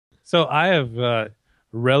So I have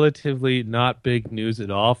relatively not big news at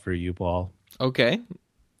all for you, Paul. Okay.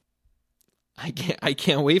 I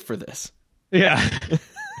can't wait for this. Yeah.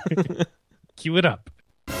 Cue it up.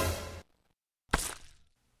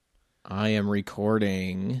 I am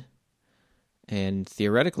recording, and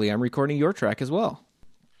theoretically, I'm recording your track as well.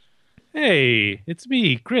 Hey, it's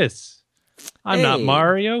me, Chris. I'm not Hey.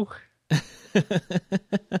 Mario.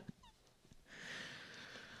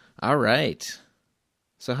 All right.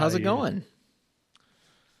 So how's it I- going?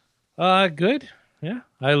 Good. Yeah,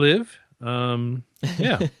 I live.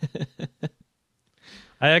 Yeah.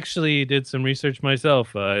 I actually did some research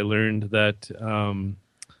myself. I learned that I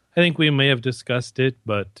think we may have discussed it,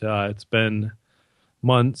 but it's been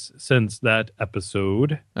months since that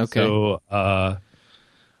episode. Okay. So I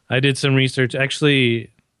did some research.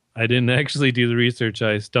 Actually, I didn't actually do the research.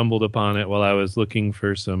 I stumbled upon it while I was looking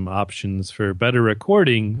for some options for better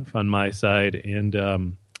recording on my side. And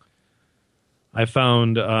I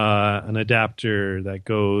found an adapter that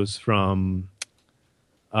goes from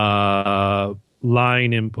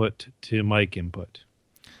line input to mic input.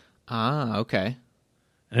 Ah, okay.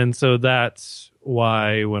 And so that's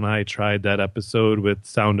why when I tried that episode with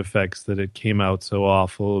sound effects that it came out so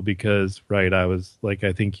awful because, right, I was like,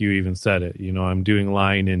 I think you even said it, I'm doing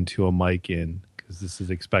line into a mic in because this is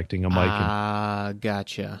expecting a mic in. Ah,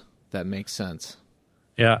 gotcha. That makes sense.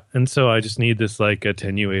 Yeah. And so I just need this like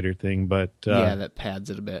attenuator thing. But Yeah, that pads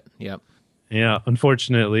it a bit. Yep. yeah,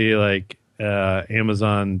 unfortunately, like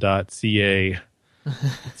Amazon.ca,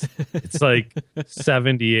 it's like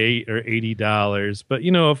 $78 or $80. But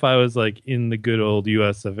if I was like in the good old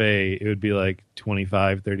US of A, it would be like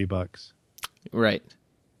 $25-$30. Right.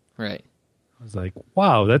 I was like,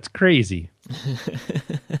 wow, that's crazy.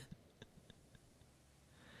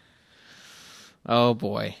 Oh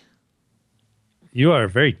boy. You are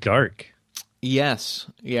very dark. Yes.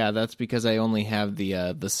 Yeah, that's because I only have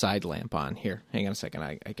the side lamp on. Here, hang on a second.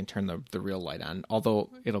 I can turn the real light on,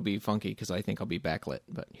 although it'll be funky because I think I'll be backlit.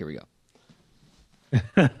 But here we go.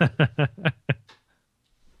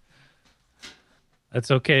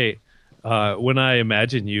 That's okay. When I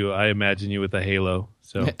imagine you with a halo.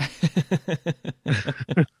 So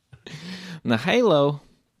The halo.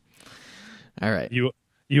 All right.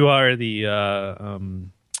 you are the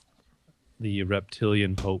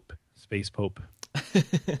reptilian pope, space pope.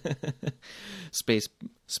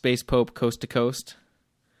 Space Pope coast to coast.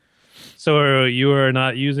 So you are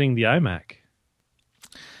not using the iMac.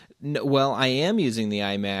 No, well, I am using the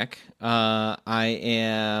iMac. I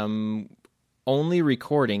am only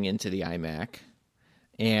recording into the iMac,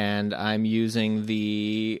 and I'm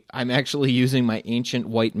actually using my ancient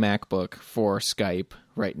white MacBook for Skype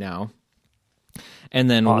right now. And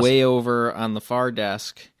then Awesome. Way over on the far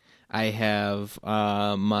desk, I have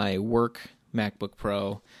my work MacBook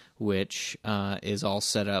Pro, which is all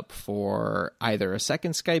set up for either a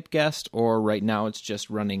second Skype guest or right now it's just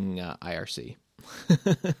running IRC.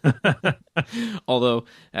 Although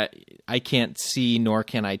I can't see nor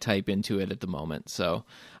can I type into it at the moment, so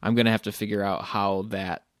I'm going to have to figure out how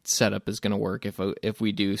that setup is going to work if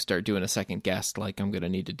we do start doing a second guest. Like I'm going to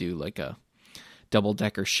need to do like a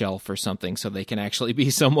double-decker shelf or something so they can actually be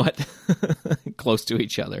somewhat close to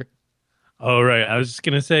each other. Oh, right. I was just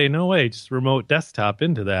going to say, no way, just remote desktop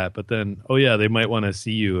into that. But then, oh, yeah, they might want to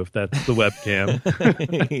see you if that's the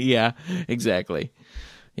webcam. Yeah, exactly.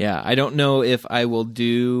 Yeah, I don't know if I will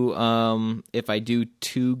do, if I do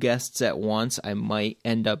two guests at once, I might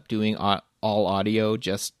end up doing all audio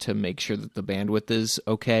just to make sure that the bandwidth is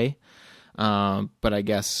okay. But I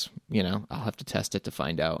guess, I'll have to test it to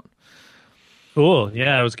find out. Cool.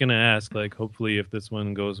 Yeah, I was going to ask, like, hopefully if this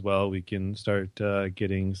one goes well, we can start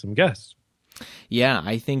getting some guests. Yeah,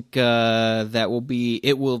 I think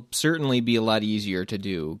it will certainly be a lot easier to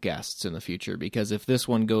do guests in the future, because if this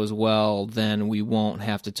one goes well, then we won't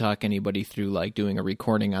have to talk anybody through like doing a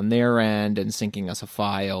recording on their end and syncing us a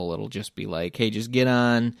file. It'll just be like, hey, just get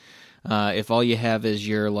on. If all you have is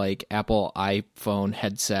your like Apple iPhone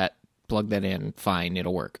headset, plug that in, fine,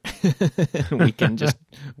 it'll work.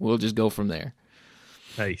 We'll just go from there.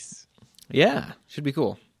 Nice. Yeah, should be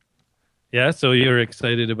cool. Yeah, so you're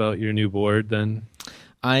excited about your new board then?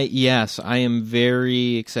 Yes, I am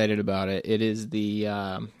very excited about it. It is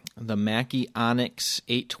the Mackie Onyx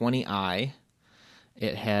 820i.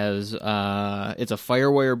 It has it's a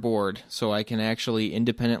FireWire board, so I can actually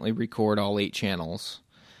independently record all 8 channels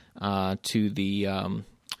to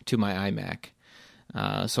my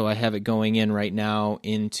iMac. So I have it going in right now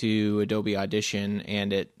into Adobe Audition,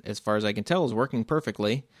 and it, as far as I can tell, is working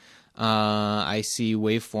perfectly. I see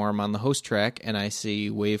waveform on the host track, and I see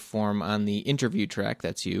waveform on the interview track.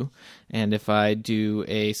 That's you. And if I do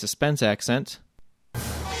a suspense accent,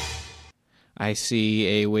 I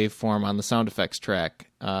see a waveform on the sound effects track,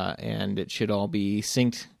 and it should all be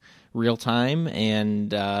synced real time,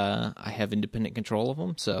 and I have independent control of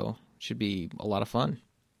them, so it should be a lot of fun.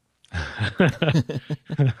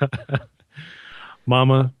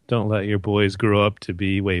 Mama, don't let your boys grow up to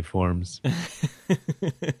be waveforms.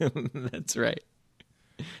 That's right.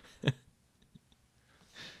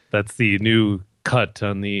 That's the new cut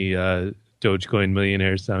on the Dogecoin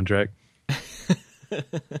Millionaire soundtrack.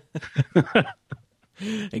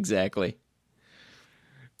 Exactly.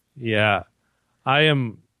 Yeah. I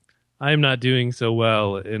am not doing so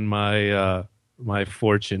well in my my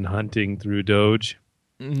fortune hunting through Doge.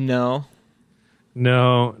 No.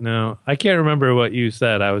 I can't remember what you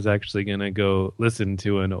said. I was actually going to go listen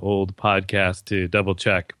to an old podcast to double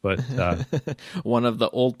check, but one of the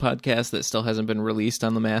old podcasts that still hasn't been released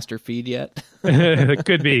on the master feed yet.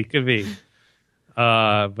 could be.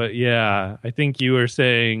 But yeah, I think you were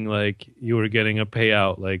saying like you were getting a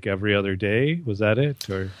payout like every other day. Was that it?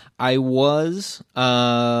 Or I was.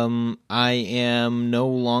 I am no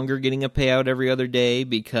longer getting a payout every other day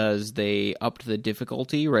because they upped the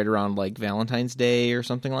difficulty right around like Valentine's Day or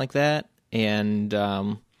something like that. And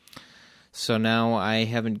so now I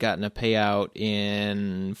haven't gotten a payout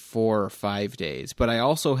in 4 or 5 days. But I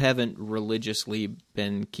also haven't religiously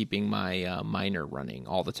been keeping my miner running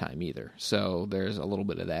all the time either. So there's a little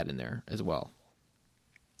bit of that in there as well.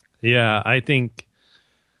 yeah, I think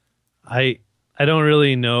I don't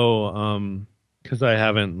really know because I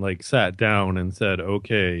haven't like sat down and said,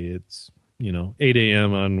 okay, it's 8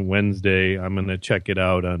 a.m. on Wednesday. I'm going to check it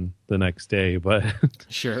out on the next day. But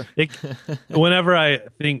Sure. Whenever I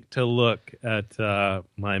think to look at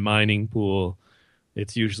my mining pool,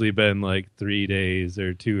 it's usually been like 3 days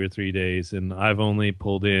or 2 or 3 days, and I've only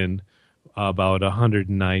pulled in about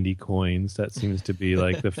 190 coins. That seems to be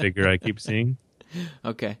like the figure I keep seeing.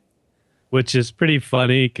 Okay. Which Which is pretty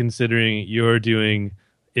funny considering you're doing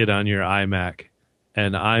it on your iMac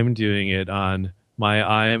and I'm doing it on my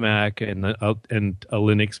iMac and a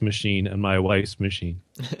Linux machine and my wife's machine.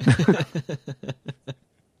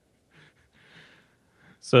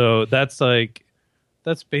 So that's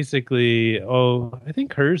basically, I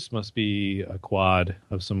think hers must be a quad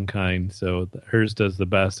of some kind. So hers does the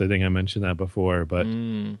best. I think I mentioned that before, but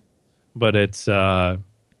it's,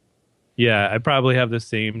 yeah, I probably have the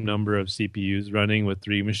same number of CPUs running with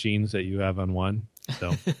 3 machines that you have on one.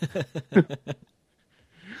 So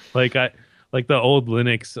like the old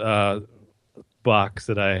Linux box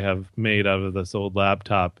that I have made out of this old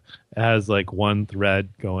laptop has like one thread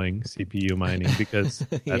going CPU mining because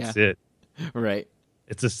that's it. Right.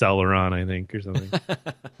 It's a Celeron, I think, or something.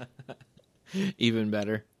 Even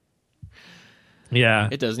better. Yeah.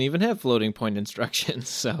 It doesn't even have floating point instructions,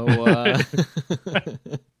 so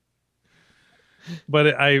But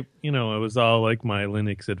it was all like my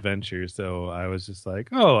Linux adventure, so I was just like,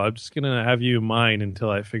 oh, I'm just going to have you mine until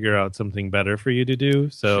I figure out something better for you to do.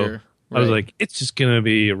 So Sure. I was like, it's just going to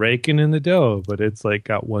be raking in the dough, but it's like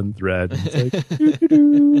got one thread. It's like,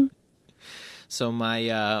 doo-doo-doo. So my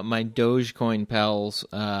Dogecoin pals,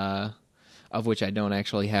 of which I don't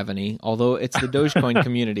actually have any, although it's the Dogecoin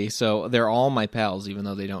community, so they're all my pals, even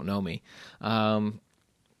though they don't know me.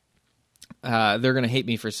 They're going to hate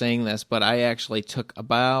me for saying this, but I actually took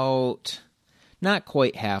about, not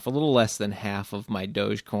quite half, a little less than half of my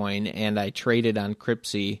Dogecoin, and I traded on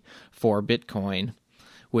Cryptsy for Bitcoin,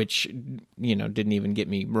 which, didn't even get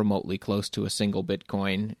me remotely close to a single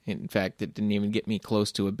Bitcoin. In fact, it didn't even get me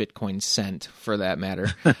close to a Bitcoin cent, for that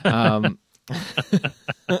matter.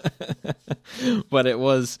 But it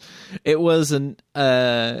was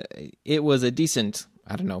a decent,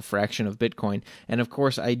 fraction of Bitcoin. And of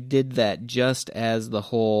course, I did that just as the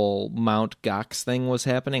whole Mt. Gox thing was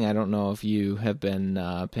happening. I don't know if you have been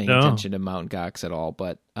paying attention to Mt. Gox at all,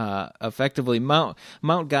 but effectively, Mt.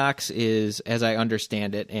 Gox is, as I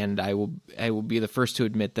understand it, and I will be the first to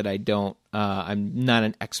admit that I don't. I'm not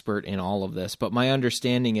an expert in all of this, but my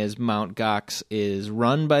understanding is Mt. Gox is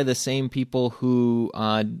run by the same people who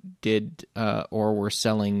did or were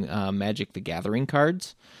selling Magic the Gathering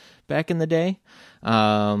cards back in the day.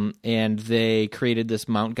 And they created this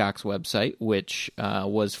Mt. Gox website, which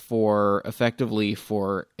was effectively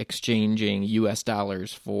for exchanging US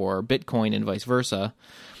dollars for Bitcoin and vice versa.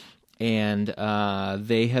 And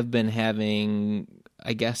they have been having,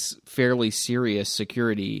 I guess, fairly serious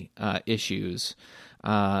security issues.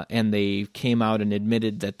 And they came out and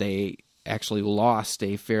admitted that they actually lost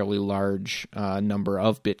a fairly large number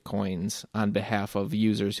of Bitcoins on behalf of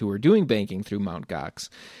users who were doing banking through Mt. Gox.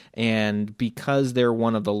 And because they're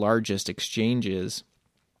one of the largest exchanges,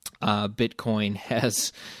 Bitcoin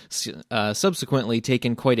has subsequently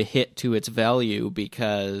taken quite a hit to its value,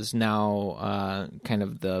 because now kind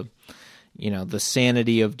of the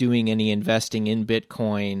sanity of doing any investing in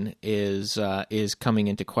Bitcoin is coming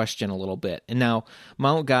into question a little bit. And now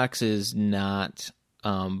Mt. Gox is not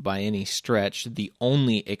by any stretch the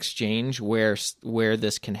only exchange where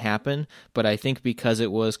this can happen, but I think because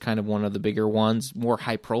it was kind of one of the bigger ones, more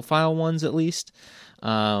high profile ones at least,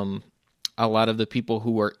 a lot of the people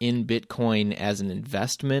who are in Bitcoin as an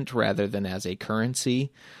investment rather than as a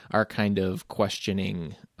currency are kind of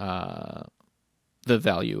questioning the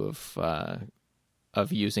value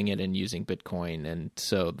of using it and using Bitcoin. And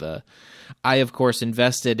so I of course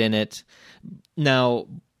invested in it. Now,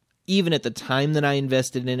 even at the time that I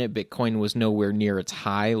invested in it, Bitcoin was nowhere near its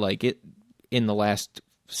high. Like, it in the last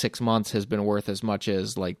 6 months has been worth as much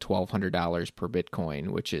as like $1,200 per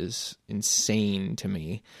Bitcoin, which is insane to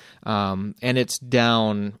me. And it's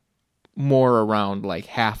down more around like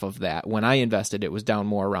half of that. When I invested, it was down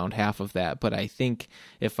more around half of that. But I think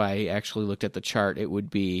if I actually looked at the chart, it would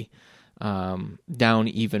be down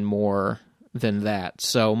even more than that.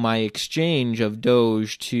 So my exchange of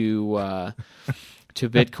Doge to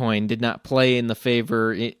Bitcoin did not play in the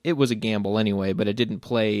favor. It was a gamble anyway, but it didn't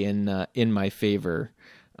play in my favor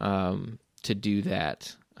to do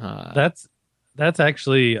that. That's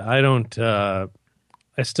actually, I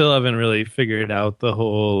still haven't really figured out the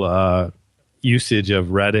whole usage of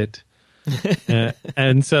Reddit.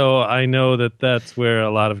 And so I know that that's where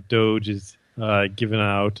a lot of Doge is given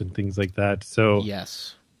out and things like that. So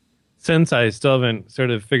yes, since I still haven't sort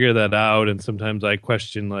of figured that out, and sometimes I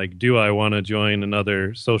question, like, do I want to join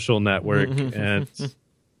another social network and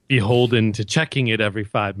beholden to checking it every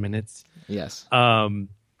 5 minutes? Yes. I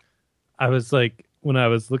was like, when I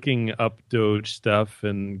was looking up Doge stuff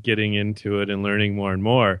and getting into it and learning more and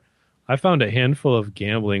more, I found a handful of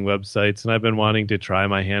gambling websites, and I've been wanting to try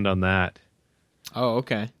my hand on that. Oh,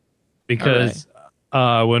 okay. Because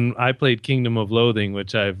when I played Kingdom of Loathing,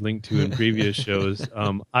 which I've linked to in previous shows,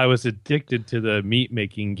 I was addicted to the meat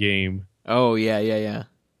making game. Oh, yeah.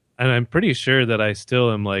 And I'm pretty sure that I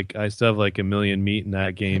still have like 1 million meat in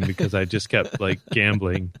that game because I just kept like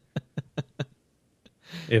gambling.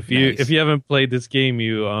 If you haven't played this game,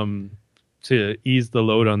 you to ease the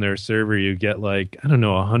load on their server, you get like, I don't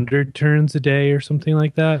know, 100 turns a day or something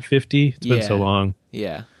like that. 50. It's been so long.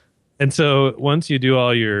 Yeah. And so once you do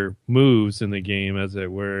all your moves in the game, as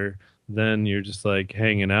it were, then you're just like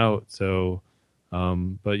hanging out. So,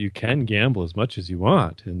 but you can gamble as much as you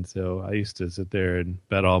want. And so I used to sit there and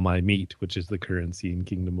bet all my meat, which is the currency in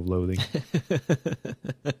Kingdom of Loathing.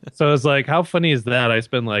 So I was like, how funny is that? I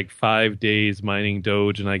spend like 5 days mining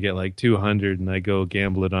Doge and I get like 200 and I go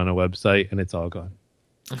gamble it on a website and it's all gone.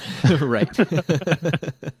 Right.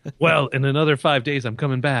 Well, in another 5 days, I'm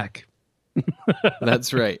coming back.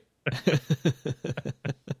 That's right.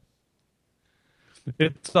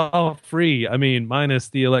 It's all free. I mean, minus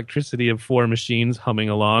the electricity of 4 machines humming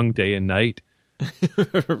along day and night.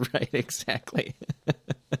 Right, exactly.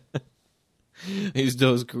 These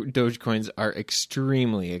Dogecoins are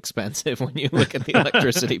extremely expensive when you look at the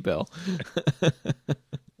electricity bill.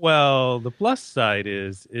 Well, the plus side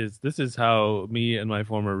is this is how me and my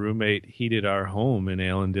former roommate heated our home in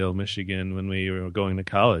Allendale, Michigan when we were going to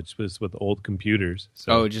college, was with old computers.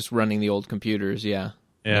 So, just running the old computers, yeah.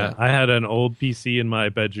 Yeah, I had an old PC in my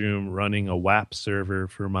bedroom running a WAP server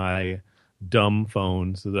for my dumb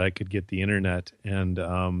phone so that I could get the internet.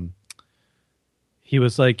 And he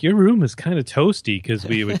was like, your room is kind of toasty because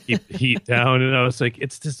we would keep the heat down. And I was like,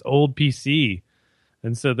 it's this old PC.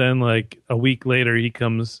 And so then like a week later, he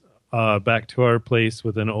comes back to our place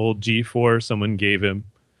with an old G4 someone gave him.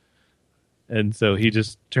 And so he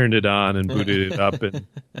just turned it on and booted it up. And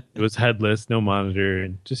it was headless, no monitor,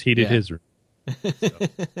 and just heated his room.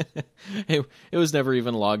 It was never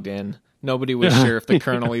even logged in. Nobody was sure if the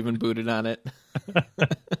kernel even booted on it.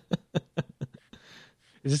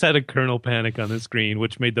 It just had a kernel panic on the screen,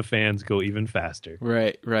 which made the fans go even faster.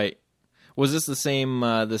 Right. Was this the same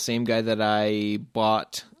guy that I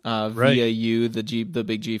bought via you, the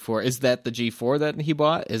big G4? Is that the G4 that he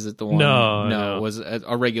bought? Is it the one? No. It was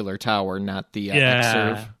a regular tower, not the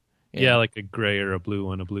Xserve. Yeah, like a gray or a blue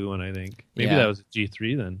one, I think. Maybe that was a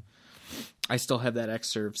G3 then. I still have that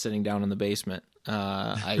Xserve sitting down in the basement.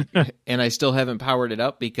 And I still haven't powered it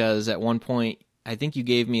up because at one point, I think you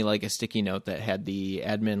gave me like a sticky note that had the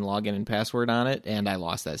admin login and password on it, and I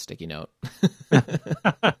lost that sticky note.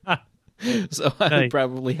 So I would Nice.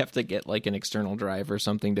 probably have to get like an external drive or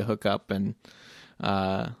something to hook up and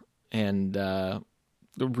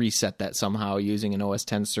reset that somehow using an OS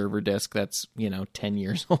 10 server disk that's 10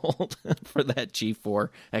 years old for that G4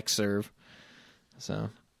 Xserve. So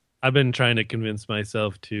I've been trying to convince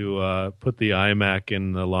myself to put the iMac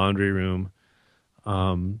in the laundry room.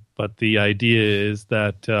 But the idea is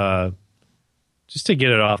that just to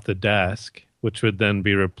get it off the desk, which would then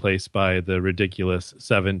be replaced by the ridiculous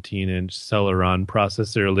 17-inch Celeron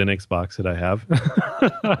processor Linux box that I have.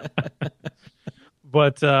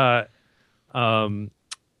 But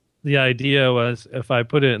the idea was if I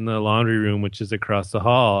put it in the laundry room, which is across the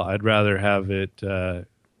hall, I'd rather have it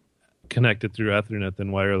connected through Ethernet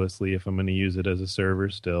than wirelessly if I'm going to use it as a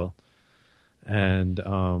server still. And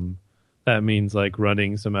that means like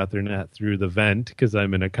running some Ethernet through the vent because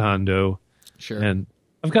I'm in a condo. sure. And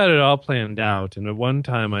I've got it all planned out. And at one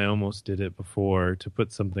time I almost did it before to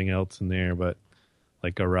put something else in there, but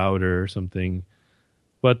like a router or something.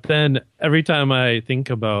 But then every time I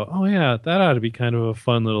think about, oh yeah, that ought to be kind of a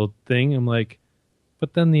fun little thing, I'm like,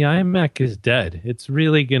 but then the iMac is dead. It's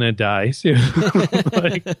really going to die soon.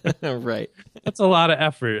 Like, Right. that's a lot of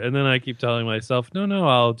effort. And then I keep telling myself, no,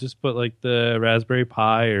 I'll just put like the Raspberry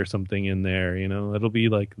Pi or something in there. It'll be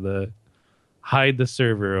like the hide the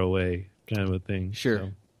server away kind of a thing. Sure.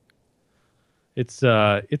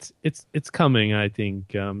 So it's coming, I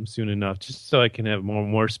think, soon enough, just so I can have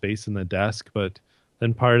more space in the desk. But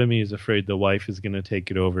then part of me is afraid the wife is going to take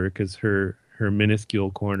it over because her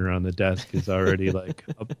minuscule corner on the desk is already like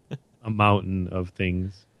a mountain of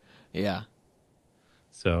things. Yeah.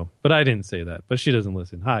 So, but I didn't say that. But she doesn't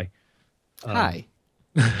listen. Hi. Hi.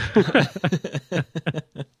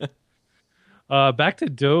 Back to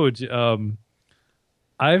Doge.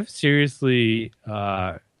 I've seriously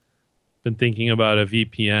been thinking about a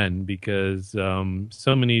VPN because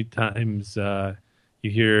so many times you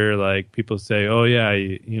hear like people say, "Oh yeah,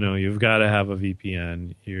 you've got to have a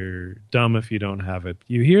VPN. You're dumb if you don't have it."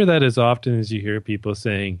 You hear that as often as you hear people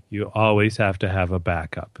saying, "You always have to have a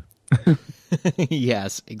backup."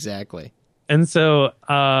 Yes, exactly. And so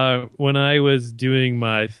when I was doing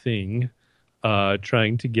my thing,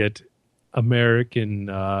 trying to get American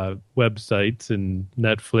websites and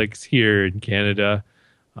Netflix here in Canada,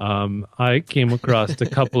 I came across a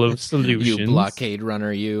couple of solutions. You blockade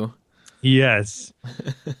runner, you. Yes.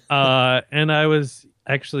 And I was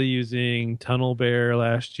actually using TunnelBear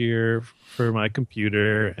last year for my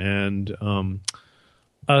computer and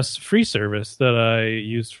a free service that I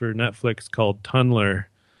used for Netflix called Tunler.net.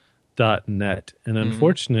 And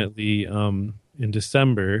unfortunately, in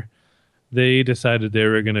December, they decided they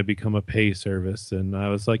were going to become a pay service. And I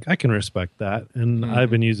was like, I can respect that. And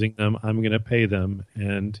I've been using them. I'm going to pay them.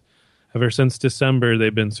 And ever since December,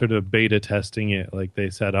 they've been sort of beta testing it. Like they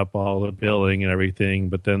set up all the billing and everything,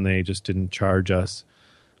 but then they just didn't charge us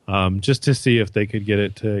just to see if they could get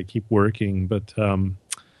it to keep working. But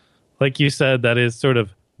like you said, that is sort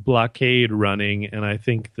of blockade running. And I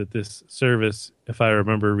think that this service, if I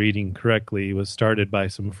remember reading correctly, was started by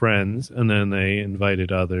some friends and then they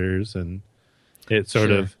invited others and it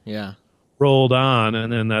sort of rolled on.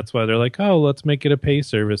 And then that's why they're like, oh, let's make it a pay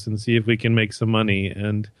service and see if we can make some money.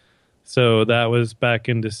 And so that was back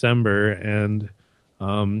in December, and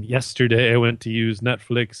yesterday I went to use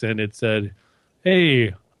Netflix, and it said,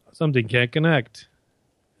 hey, something can't connect.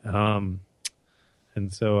 And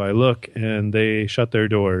so I look, and they shut their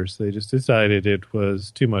doors. They just decided it was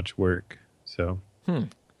too much work. So I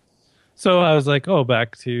was like, oh,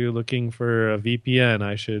 back to looking for a VPN.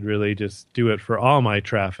 I should really just do it for all my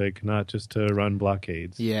traffic, not just to run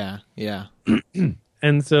blockades. Yeah.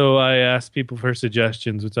 And so I asked people for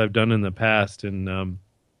suggestions, which I've done in the past. And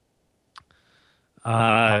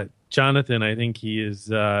Jonathan, I think he is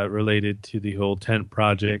related to the whole tent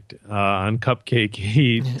project on Cupcake.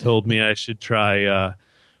 He told me I should try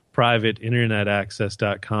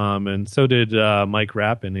privateinternetaccess.com. And so did Mike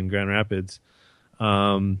Rappin in Grand Rapids.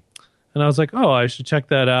 And I was like, oh, I should check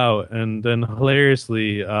that out. And then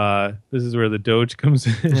hilariously, this is where the Doge comes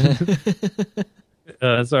in.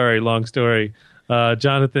 Sorry, long story.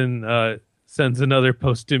 Jonathan sends another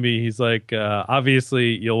post to me. He's like,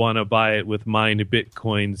 obviously, you'll want to buy it with mined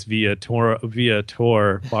bitcoins via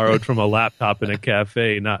Tor, borrowed from a laptop in a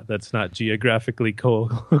cafe. That's not geographically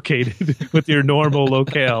co-located with your normal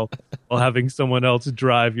locale, while having someone else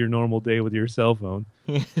drive your normal day with your cell phone.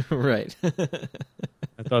 Right. I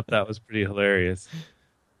thought that was pretty hilarious.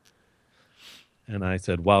 And I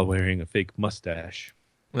said, while wearing a fake mustache.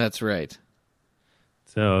 That's right.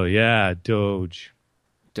 So, yeah, Doge.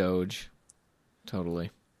 Totally.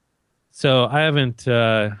 So I haven't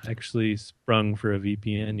actually sprung for a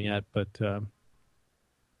VPN yet, but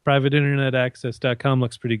privateinternetaccess.com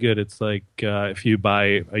looks pretty good. It's like if you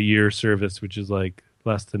buy a year service, which is like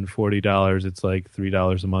less than $40, it's like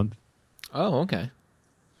 $3 a month. Oh, okay.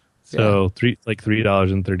 So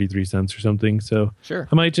 $3.33 or something. So Sure.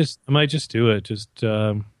 I might just do it. Just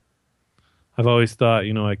I've always thought,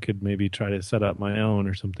 I could maybe try to set up my own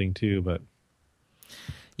or something too, but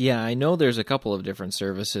Yeah, I know there's a couple of different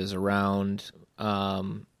services around,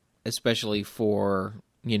 especially for,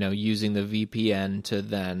 using the VPN to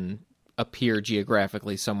then appear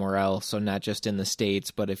geographically somewhere else. So not just in the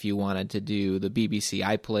States, but if you wanted to do the BBC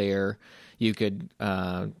iPlayer, you could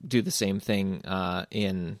do the same thing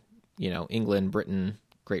in, England, Britain,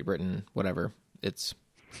 Great Britain, whatever it's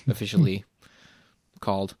officially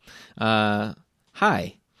called.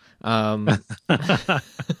 Hi.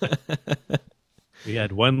 We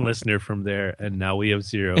had one listener from there, and now we have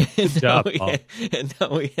zero. Good job, Paul. And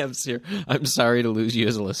now we have zero. I'm sorry to lose you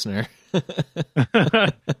as a listener.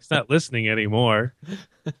 He's not listening anymore.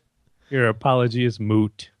 Your apology is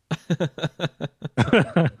moot.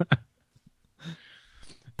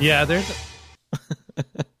 Yeah,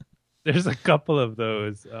 there's a couple of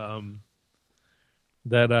those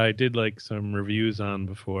that I did like some reviews on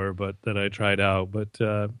before, but that I tried out. But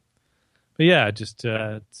yeah, just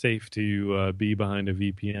safe to be behind a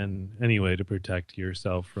VPN anyway to protect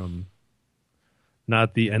yourself from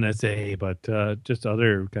not the NSA, but just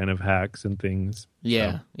other kind of hacks and things.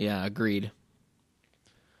 Yeah, yeah, agreed.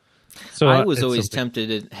 So I was always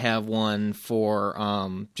tempted to have one for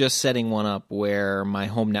just setting one up where my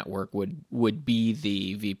home network would be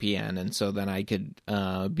the VPN, and so then I could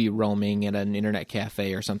be roaming at an internet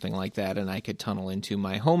cafe or something like that, and I could tunnel into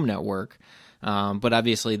my home network. But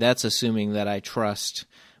obviously, that's assuming that I trust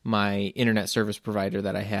my internet service provider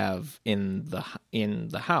that I have in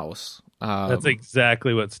the house. That's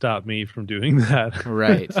exactly what stopped me from doing that.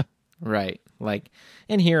 Right. Right. Like,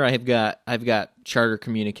 and here I've got Charter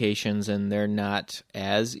Communications, and they're not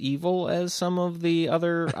as evil as some of the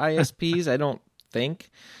other ISPs. I don't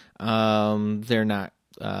think they're not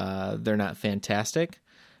fantastic.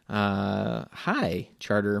 Hi,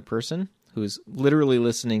 Charter person who's literally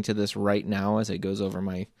listening to this right now as it goes over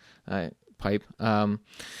my pipe. Yeah,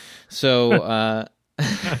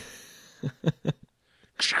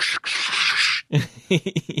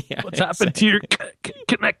 what's happened to your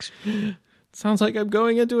connection? Sounds like I'm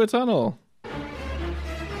going into a tunnel.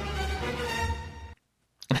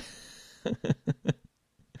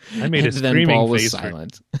 I made a screaming then Paul was face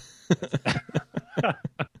silent.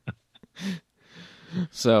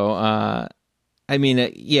 So,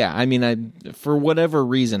 for whatever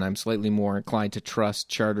reason, I'm slightly more inclined to trust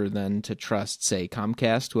Charter than to trust, say,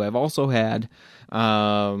 Comcast, who I've also had,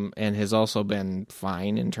 and has also been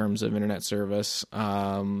fine in terms of internet service,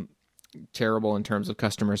 terrible in terms of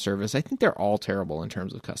customer service. I think they're all terrible in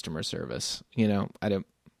terms of customer service. I don't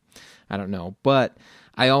know, but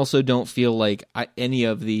I also don't feel like any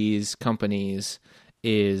of these companies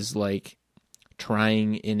is like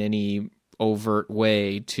trying in any overt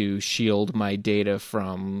way to shield my data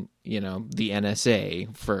from, the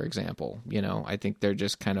NSA, for example. I think they're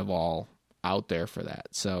just kind of all out there for that.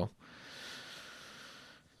 So,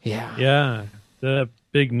 yeah. Yeah. The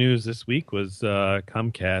big news this week was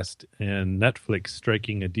Comcast and Netflix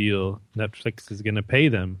striking a deal. Netflix is going to pay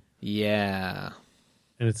them. Yeah.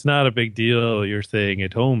 And it's not a big deal, you're staying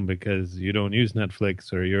at home because you don't use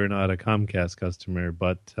Netflix or you're not a Comcast customer.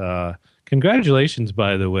 But congratulations,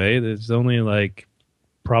 by the way. There's only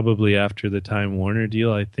probably after the Time Warner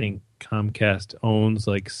deal, I think Comcast owns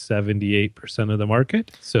 78% of the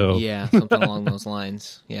market. So yeah, something along those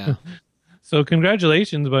lines. Yeah. So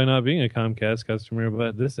congratulations by not being a Comcast customer,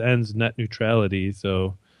 but this ends net neutrality,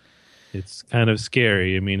 so it's kind of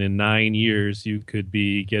scary. I mean, in 9 years, you could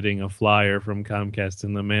be getting a flyer from Comcast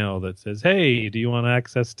in the mail that says, hey, do you want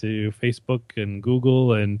access to Facebook and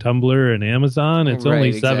Google and Tumblr and Amazon? It's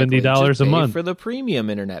only $70 a month. For the premium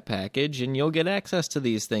internet package, and you'll get access to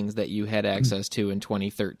these things that you had access to in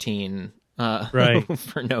 2013 right.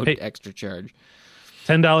 for no extra charge.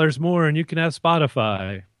 $10 more and you can have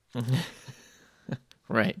Spotify.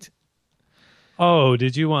 Right. Oh,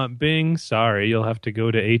 did you want Bing? Sorry, you'll have to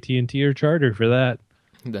go to AT&T or Charter for that.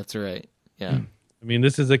 That's right. Yeah. I mean,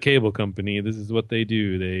 this is a cable company. This is what they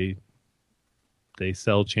do. They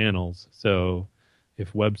sell channels. So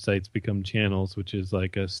if websites become channels, which is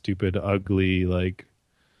like a stupid, ugly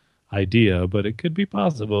idea, but it could be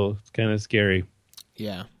possible. It's kind of scary.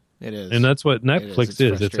 Yeah, it is. And that's what Netflix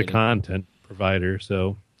is. It's a content provider.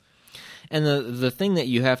 So, and the thing that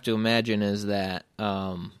you have to imagine is that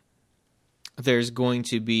there's going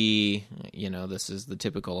to be, this is the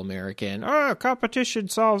typical American, competition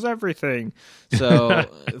solves everything. So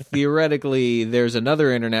theoretically, there's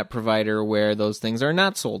another internet provider where those things are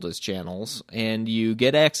not sold as channels, and you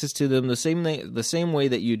get access to them the same way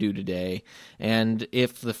that you do today. And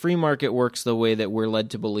if the free market works the way that we're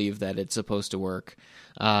led to believe that it's supposed to work,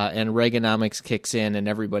 and Reaganomics kicks in and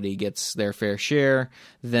everybody gets their fair share,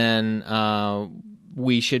 then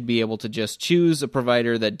we should be able to just choose a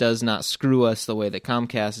provider that does not screw us the way that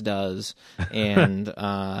Comcast does,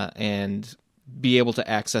 and be able to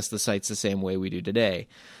access the sites the same way we do today.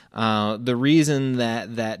 The reason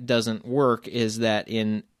that doesn't work is that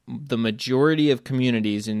in the majority of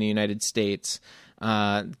communities in the United States,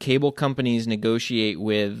 cable companies negotiate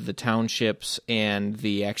with the townships and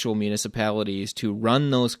the actual municipalities to run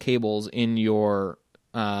those cables in your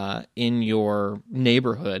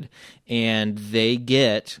neighborhood, and they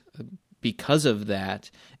get, because of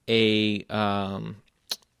that, a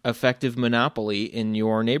effective monopoly in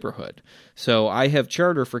your neighborhood. So I have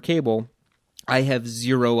Charter for cable. I have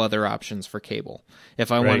zero other options for cable.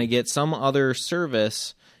 If I want to get some other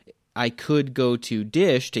service, I could go to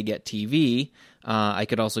Dish to get TV. I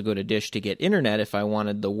could also go to Dish to get internet if I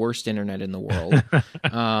wanted the worst internet in the world,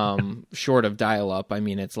 short of dial-up. I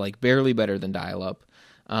mean, it's like barely better than dial-up.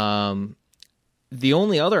 The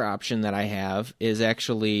only other option that I have is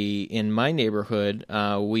actually in my neighborhood.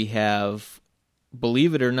 We have,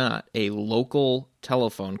 believe it or not, a local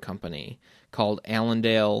telephone company called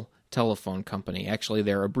Allendale Telephone Company. Actually,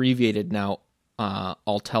 they're abbreviated now,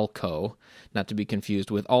 Alltelco, not to be confused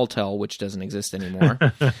with Alltel, which doesn't exist anymore.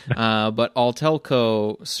 But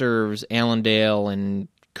Alltelco serves Allendale and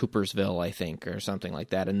Coopersville, I think, or something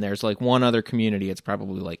like that. And there's like one other community. It's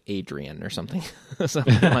probably like Adrian or something,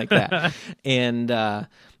 something like that. And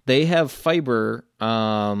they have fiber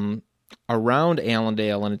around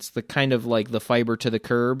Allendale, and it's the kind of like the fiber to the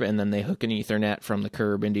curb, and then they hook an Ethernet from the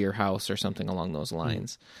curb into your house or something along those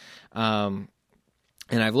lines.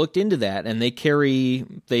 And I've looked into that, and they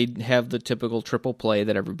have the typical triple play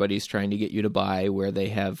that everybody's trying to get you to buy, where they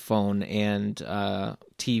have phone and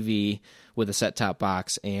TV with a set-top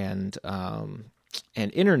box and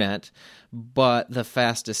internet, but the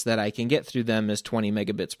fastest that I can get through them is 20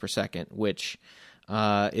 megabits per second, which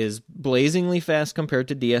is blazingly fast compared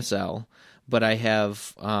to DSL, but I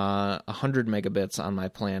have 100 megabits on my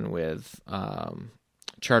plan with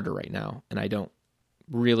Charter right now, and I don't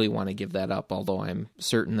really want to give that up, although I'm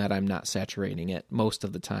certain that I'm not saturating it most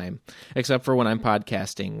of the time, except for when I'm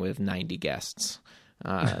podcasting with 90 guests.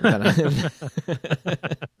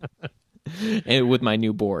 And with my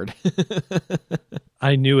new board.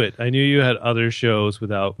 I knew it. I knew you had other shows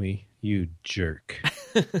without me, you jerk.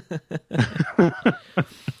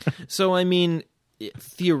 So, I mean,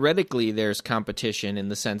 theoretically, there's competition in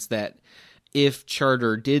the sense that if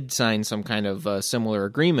Charter did sign some kind of similar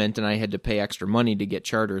agreement and I had to pay extra money to get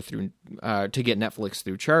Charter through, to get Netflix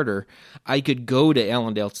through Charter, I could go to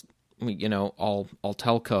Allendale,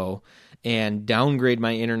 Alltelco, and downgrade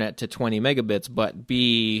my internet to 20 megabits, but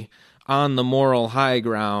be on the moral high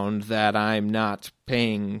ground that I'm not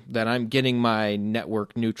paying, that I'm getting my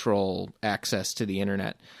network neutral access to the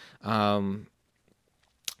internet. But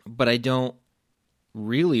I don't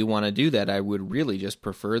really want to do that. I would really just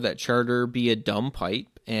prefer that Charter be a dumb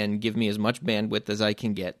pipe and give me as much bandwidth as I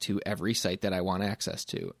can get to every site that I want access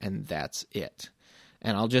to, and that's it.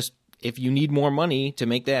 And I'll just, if you need more money to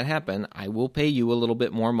make that happen, I will pay you a little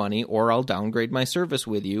bit more money, or I'll downgrade my service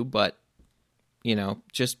with you, but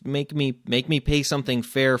just make me pay something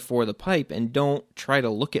fair for the pipe, and don't try to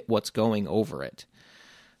look at what's going over it.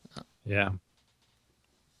 Yeah.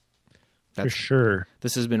 For sure.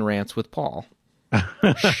 This has been Rants with Paul.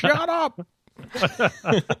 Shut up!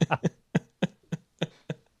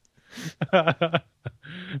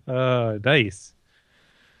 Nice.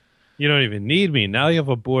 You don't even need me. Now you have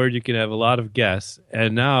a board, you can have a lot of guests,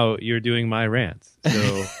 and now you're doing my rants.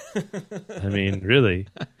 So, I mean, really.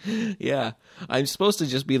 Yeah. I'm supposed to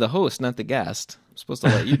just be the host, not the guest. I'm supposed to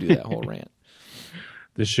let you do that whole rant.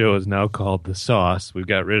 The show is now called The Sauce. We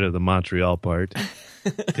got rid of the Montreal part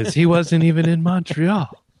because he wasn't even in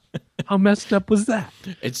Montreal. How messed up was that?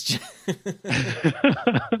 It's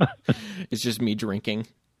just me drinking.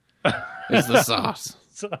 It's the sauce.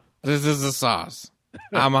 This is the sauce.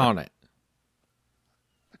 I'm on it.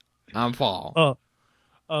 I'm Paul.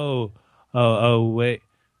 Oh, wait.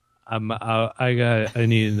 I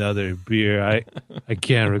need another beer. I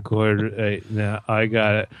can't record right now. I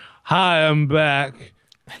got it. Hi, I'm back.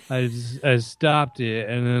 I stopped it,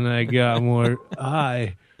 and then I got more.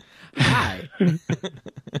 Hi.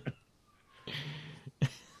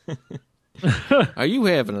 Are you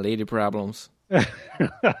having lady problems? I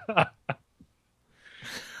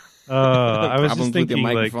was just Problems with your thinking,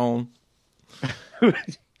 like, microphone?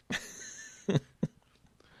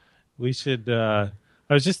 we should. I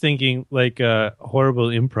was just thinking, like, a horrible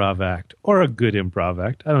improv act or a good improv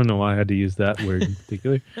act. I don't know why I had to use that word in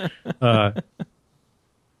particular.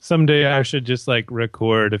 Someday I should just, like,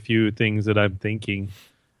 record a few things that I'm thinking,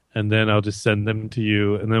 and then I'll just send them to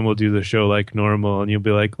you, and then we'll do the show like normal, and you'll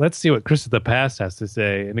be like, let's see what Chris of the Past has to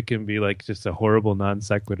say, and it can be, like, just a horrible non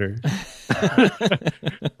sequitur.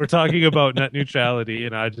 We're talking about net neutrality,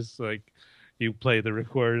 and I just, like, you play the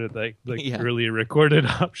recorded, like earlier recorded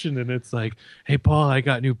option, and it's like, hey, Paul, I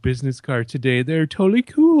got new business cards today. They're totally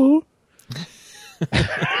cool.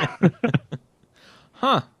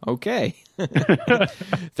 Huh. Okay.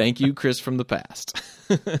 Thank you, Chris from the past.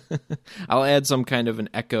 I'll add some kind of an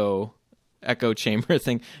echo chamber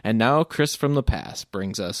thing. And now Chris from the past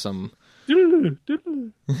brings us some. Right.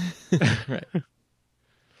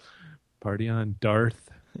 Party on, Darth.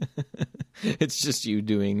 It's just you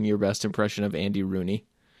doing your best impression of Andy Rooney.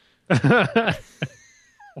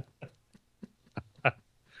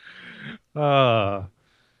 Oh,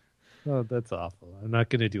 that's awful. I'm not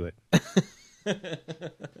going to do it.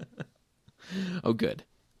 Oh, good.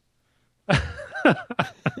 I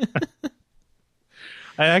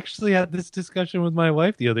actually had this discussion with my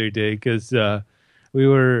wife the other day because we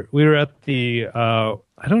were at the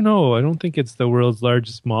I don't know. I don't think it's the world's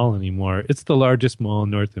largest mall anymore. It's the largest mall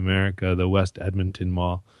in North America, the West Edmonton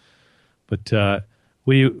Mall. But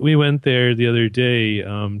we went there the other day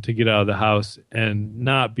to get out of the house and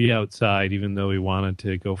not be outside, even though we wanted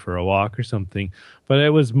to go for a walk or something. But it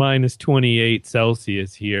was minus 28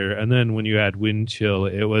 Celsius here, and then when you add wind chill,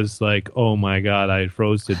 it was like, oh my God, I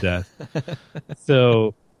froze to death.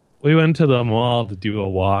 So we went to the mall to do a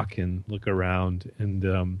walk and look around,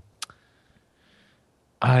 and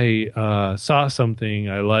I saw something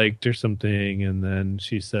I liked or something, and then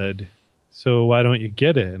she said, so why don't you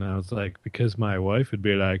get it? And I was like, because my wife would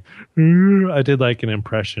be like, I did like an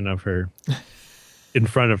impression of her in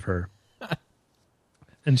front of her.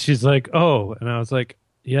 And she's like, oh. And I was like,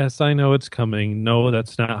 yes, I know it's coming. No,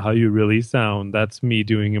 that's not how you really sound. That's me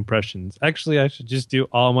doing impressions. Actually, I should just do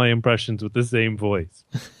all my impressions with the same voice.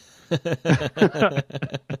 Because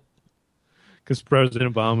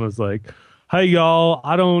President Obama was like, hey, y'all,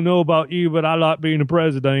 I don't know about you, but I like being a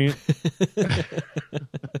president.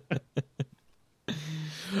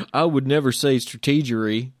 I would never say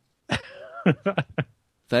strategery.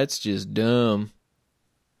 That's just dumb.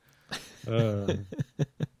 And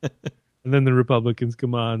then the Republicans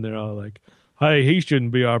come on. They're all like, hey, he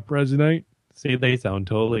shouldn't be our president. See, they sound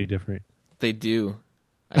totally different. They do.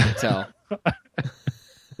 I can tell.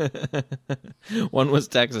 One was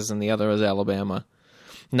Texas and the other was Alabama.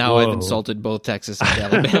 Now Whoa. I've insulted both Texas and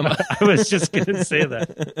Alabama. I was just going to say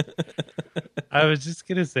that. I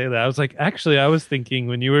was like, actually, I was thinking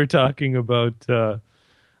when you were talking about the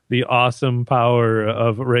awesome power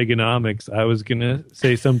of Reaganomics, I was going to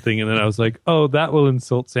say something, and then I was like, oh, that will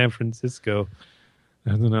insult San Francisco.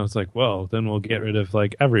 And then I was like, well, then we'll get rid of,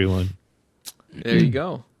 like, everyone. There you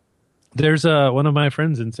go. There's one of my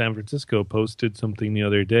friends in San Francisco posted something the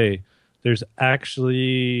other day. There's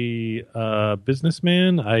actually a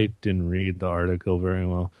businessman, I didn't read the article very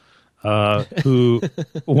well, who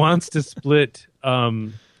wants to split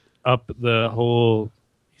up the whole...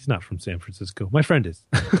 He's not from San Francisco. My friend is.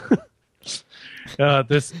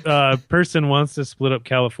 This person wants to split up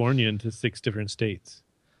California into 6 different states.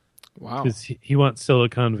 Wow. Because he wants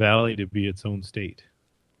Silicon Valley to be its own state.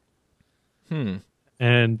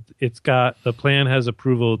 And the plan has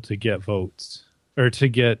approval to get votes. Or to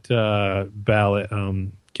get get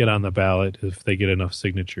on the ballot if they get enough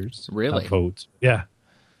signatures. Really? Votes. Yeah.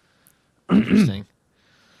 Interesting.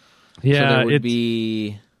 Yeah. So there would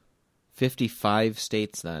be 55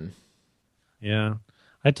 states then. Yeah.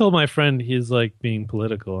 I told my friend he's like being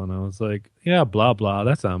political, and I was like, yeah, blah, blah.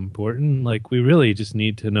 That's not important. Like, we really just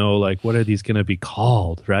need to know, like, what are these going to be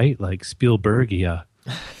called, right? Like Spielbergia.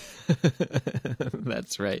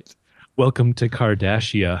 That's right. Welcome to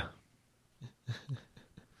Kardashian.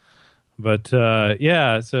 But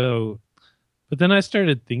yeah, so, but then I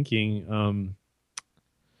started thinking, and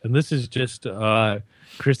this is just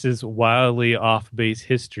Chris's wildly off base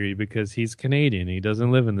history because he's Canadian. He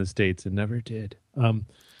doesn't live in the States and never did.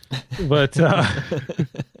 But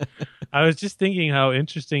I was just thinking how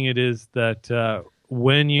interesting it is that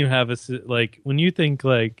when you have when you think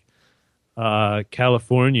like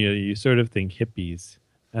California, you sort of think hippies.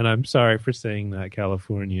 And I'm sorry for saying that,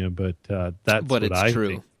 California, but that's what I true.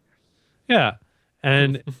 think. Yeah.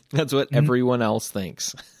 And that's what everyone else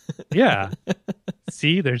thinks. Yeah.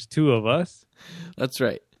 See, there's two of us. That's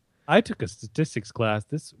right. I took a statistics class.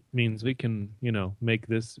 This means we can, make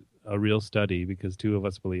this a real study because two of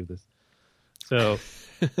us believe this. So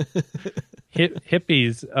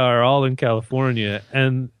hippies are all in California,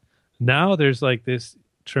 and now there's like this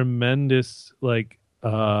tremendous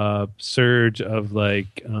surge of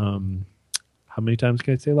how many times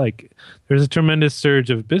can I say there's a tremendous surge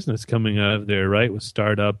of business coming out of there, right? With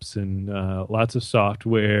startups and lots of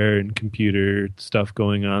software and computer stuff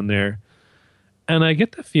going on there. And I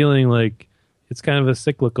get the feeling like it's kind of a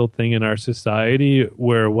cyclical thing in our society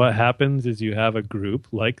where what happens is you have a group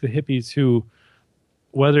like the hippies who,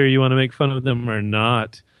 whether you want to make fun of them or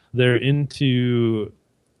not, they're into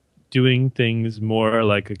doing things more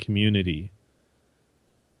like a community.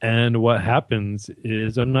 And what happens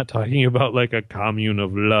is, I'm not talking about like a commune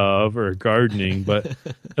of love or gardening, but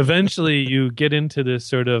eventually you get into this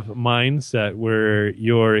sort of mindset where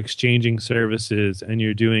you're exchanging services and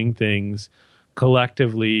you're doing things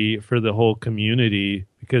collectively for the whole community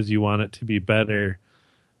because you want it to be better.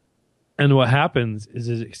 And what happens is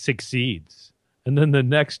it succeeds. And then the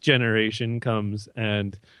next generation comes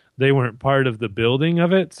and they weren't part of the building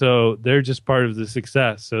of it, so they're just part of the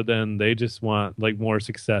success. So then they just want more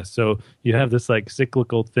success. So you have this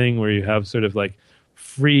cyclical thing where you have sort of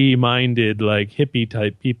free-minded hippie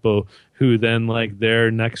type people who then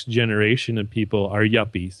their next generation of people are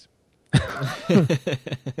yuppies.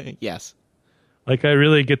 Yes. I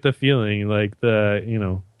really get the feeling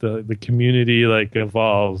the community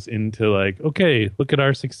evolves into okay, look at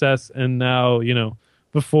our success, and now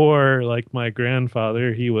before my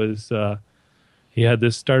grandfather, he was he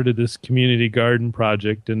had started this community garden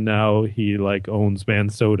project, and now he owns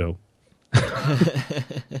Mansodo.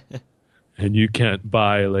 And you can't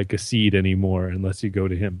buy a seed anymore unless you go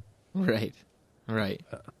to him. Right.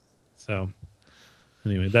 So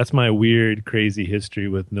anyway, that's my weird, crazy history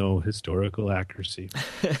with no historical accuracy.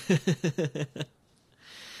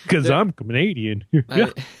 Because I'm Canadian.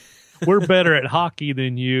 We're better at hockey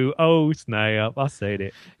than you. Oh, snap. I said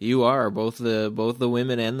it. You are. Both the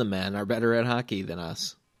women and the men are better at hockey than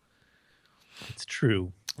us. It's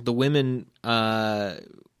true. The women, no,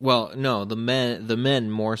 the men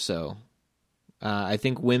more so. I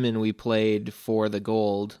think women, we played for the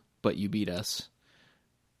gold, but you beat us.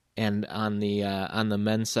 And on the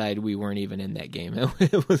men's side, we weren't even in that game.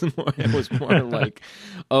 It was more like,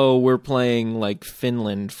 oh, we're playing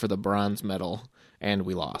Finland for the bronze medal. And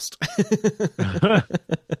we lost.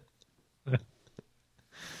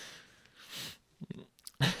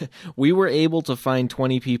 We were able to find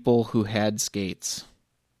 20 people who had skates.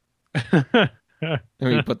 And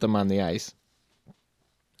we put them on the ice.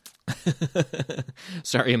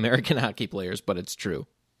 Sorry, American hockey players, but it's true.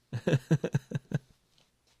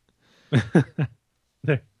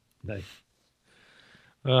 Nice.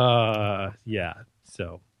 Yeah.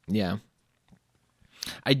 So. Yeah.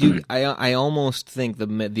 I do. I almost think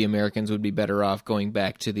the Americans would be better off going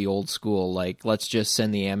back to the old school. Let's just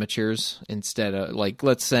send the amateurs instead of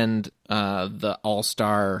let's send the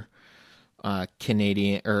all-star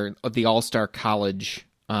Canadian or the all-star college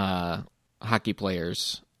hockey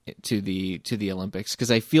players to the Olympics, because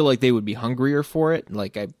I feel like they would be hungrier for it.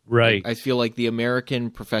 I feel like the American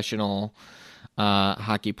professional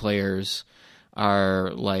hockey players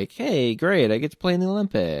are hey, great, I get to play in the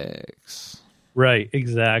Olympics. Right,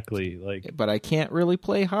 exactly. But I can't really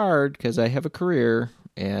play hard because I have a career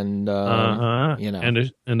and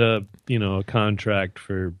and a contract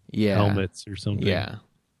for helmets or something. Yeah,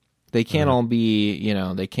 they can't all be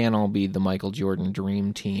they can't all be the Michael Jordan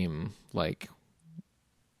dream team. We're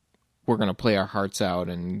gonna play our hearts out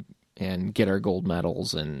and get our gold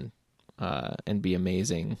medals and be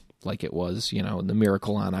amazing like it was in the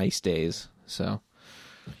Miracle on Ice days. So.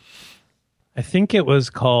 I think it was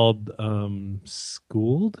called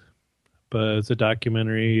Schooled, but it's a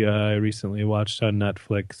documentary I recently watched on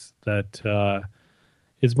Netflix that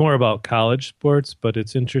is more about college sports, but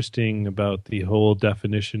it's interesting about the whole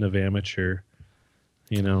definition of amateur,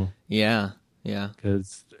 Yeah.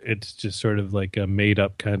 Because it's just sort of a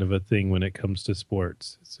made-up kind of a thing when it comes to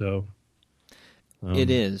sports. So it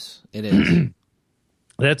is.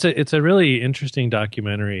 It's a really interesting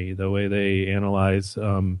documentary, the way they analyze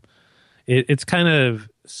it's kind of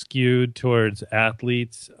skewed towards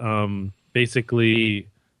athletes. Basically,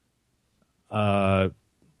 the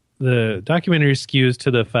documentary skews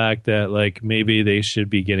to the fact that maybe they should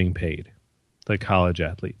be getting paid, the college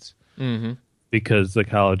athletes, because the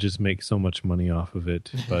colleges make so much money off of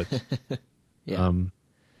it. But yeah.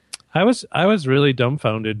 I was really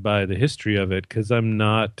dumbfounded by the history of it because I'm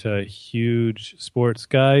not a huge sports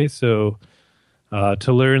guy, so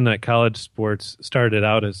to learn that college sports started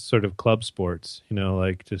out as sort of club sports,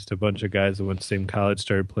 like just a bunch of guys that went to the same college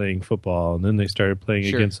started playing football, and then they started playing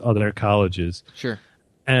Sure. against other colleges. Sure.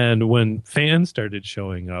 And when fans started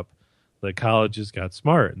showing up, the colleges got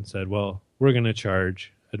smart and said, well, we're going to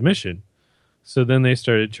charge admission. So then they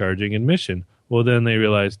started charging admission. Well, then they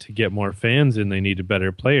realized to get more fans in, they needed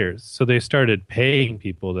better players. So they started paying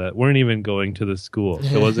people that weren't even going to the school.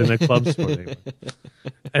 It wasn't a club sport anymore.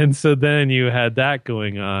 And so then you had that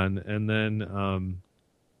going on. And then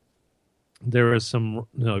there was some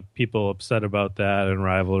people upset about that and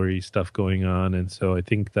rivalry stuff going on. And so I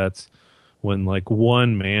think that's when like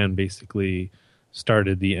one man basically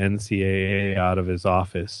started the NCAA out of his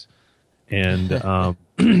office. And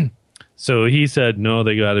so he said, no,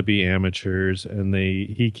 they got to be amateurs, and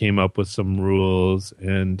he came up with some rules.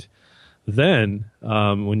 And then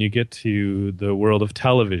when you get to the world of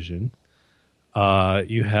television,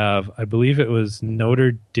 you have, I believe it was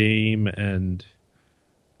Notre Dame and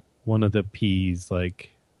one of the P's,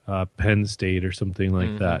 like Penn State or something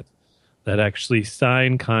like that actually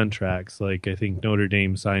signed contracts. Like I think Notre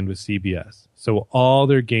Dame signed with CBS. So all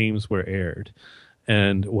their games were aired.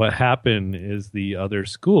 And what happened is the other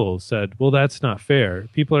schools said, well, that's not fair.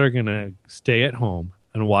 People are going to stay at home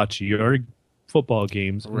and watch your football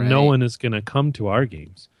games. Right. No one is going to come to our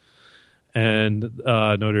games. And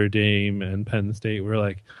Notre Dame and Penn State were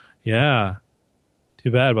like, yeah,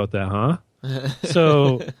 too bad about that, huh?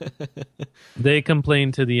 So they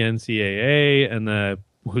complained to the NCAA, and the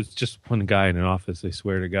was just one guy in an office. I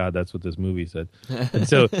swear to God, that's what this movie said. And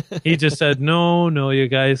so he just said, no, you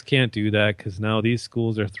guys can't do that because now these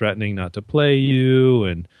schools are threatening not to play you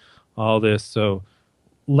and all this. So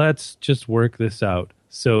let's just work this out.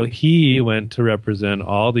 So he went to represent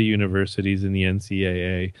all the universities in the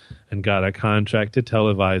NCAA and got a contract to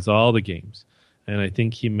televise all the games. And I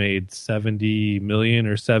think he made $70 million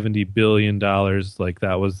or $70 billion. Like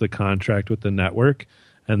that was the contract with the network.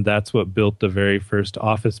 And that's what built the very first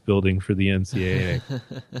office building for the NCAA.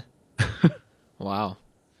 Wow.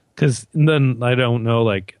 Because then I don't know,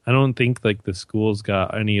 like, I don't think like the schools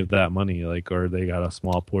got any of that money, like, or they got a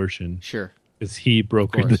small portion. Sure. Because he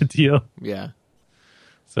brokered the deal. Yeah.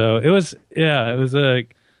 So it was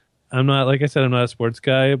I'm not, like I said, I'm not a sports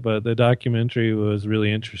guy, but the documentary was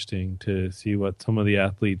really interesting to see what some of the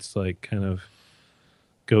athletes like kind of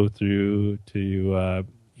go through to,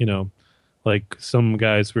 like some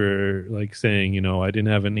guys were like saying, I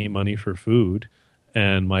didn't have any money for food,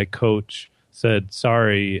 and my coach said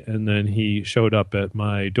sorry, and then he showed up at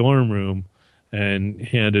my dorm room and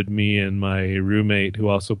handed me and my roommate, who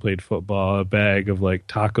also played football, a bag of like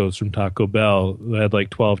tacos from Taco Bell. It had like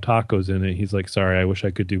 12 tacos in it. He's like, sorry, I wish I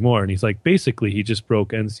could do more. And he's like, basically, he just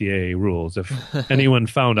broke NCAA rules. If anyone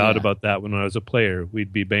found out about that when I was a player,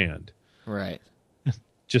 we'd be banned. Right.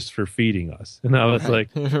 Just for feeding us. And I was like,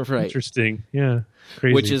 right. Interesting. Yeah.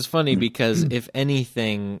 Crazy. Which is funny because if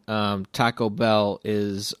anything, Taco Bell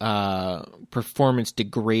is performance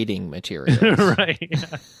degrading material. Right.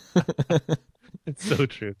 Yeah. It's so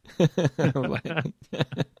true.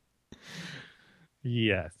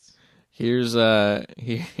 Yes. Here's some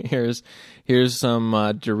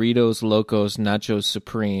Doritos Locos Nachos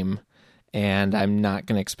Supreme, and I'm not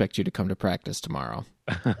going to expect you to come to practice tomorrow.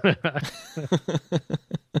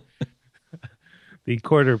 The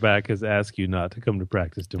quarterback has asked you not to come to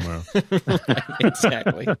practice tomorrow. Right,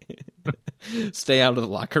 exactly. Stay out of the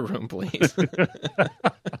locker room, please.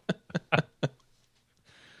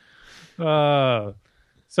 So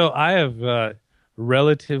I have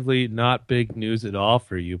relatively not big news at all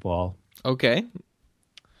for you, Paul. Okay.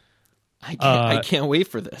 I can't wait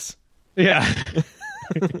for this. Yeah.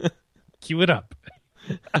 Cue it up.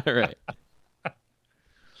 All right.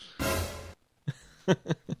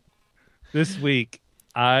 Last week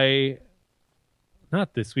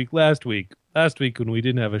when we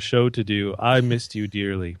didn't have a show to do, I missed you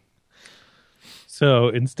dearly. So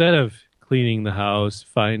instead of cleaning the house,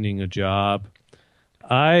 finding a job,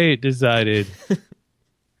 I decided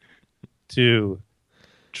to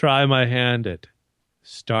try my hand at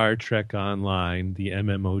Star Trek Online, the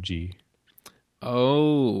MMOG.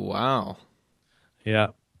 Oh, wow. Yeah.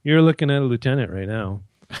 You're looking at a lieutenant right now.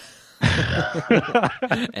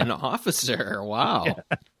 An officer. Wow.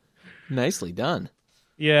 Yeah. Nicely done.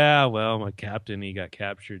 Yeah, well, my captain, he got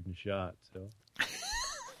captured and shot, so.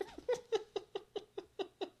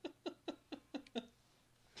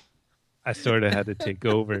 I sort of had to take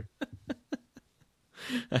over.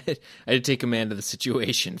 I had to take command of the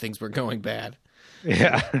situation. Things were going bad.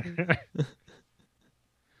 Yeah.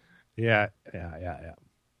 Yeah.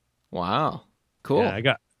 Wow. Cool. Yeah, I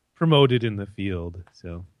got promoted in the field,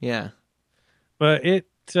 so. Yeah. But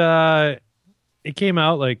it came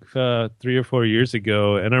out like 3 or 4 years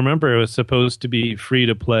ago, and I remember it was supposed to be free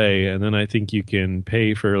to play, and then I think you can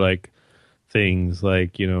pay for like things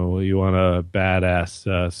like, you know, you want a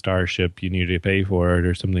badass starship, you need to pay for it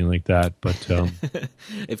or something like that. But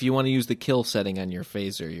if you want to use the kill setting on your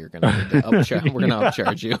phaser, you're gonna need to upcharge. We're gonna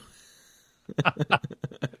upcharge you.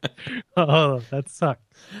 oh, that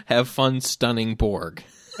sucked. Have fun stunning Borg.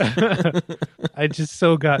 I just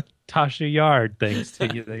so got Tasha Yard thanks to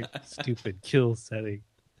you, the stupid kill setting.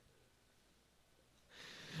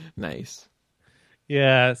 Nice.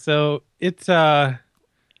 Yeah, so it's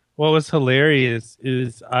what was hilarious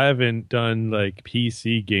is I haven't done like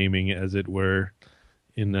PC gaming, as it were,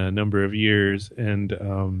 in a number of years,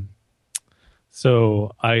 and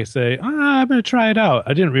so I say, I'm going to try it out.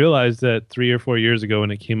 I didn't realize that 3 or 4 years ago when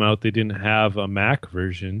it came out, they didn't have a Mac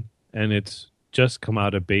version, and it's just come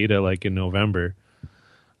out of beta like in November.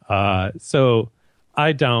 So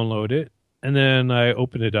I download it, and then I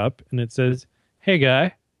open it up, and it says, hey,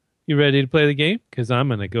 guy, you ready to play the game? Because I'm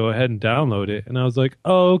going to go ahead and download it. And I was like,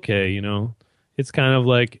 oh, okay, you know, it's kind of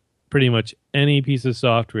like pretty much any piece of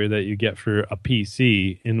software that you get for a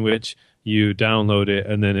PC in which you download it,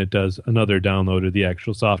 and then it does another download of the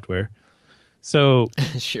actual software. So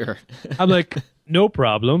sure. I'm like, no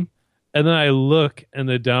problem. And then I look, and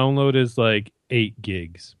the download is like 8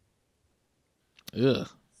 gigs. Ugh.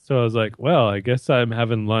 So I was like, well, I guess I'm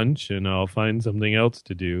having lunch, and I'll find something else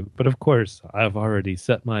to do. But of course, I've already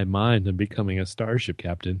set my mind on becoming a starship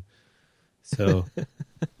captain. So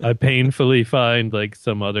I painfully find like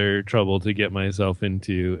some other trouble to get myself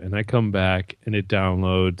into, and I come back, and it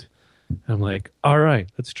downloads. I'm like, all right,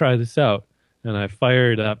 let's try this out. And I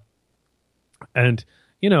fire it up. And,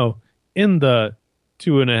 you know, in the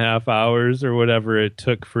 2.5 hours or whatever it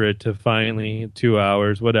took for it to finally, 2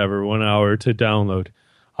 hours, whatever, 1 hour to download,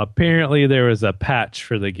 apparently there was a patch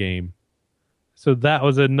for the game. So that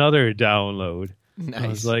was another download. Nice. I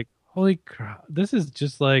was like, holy crap, this is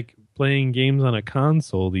just like playing games on a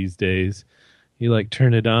console these days. You like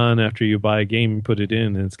turn it on after you buy a game and put it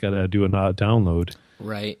in, and it's got to do a download.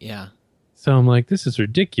 Right, yeah. So I'm like, this is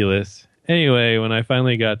ridiculous. Anyway, when I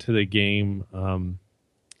finally got to the game,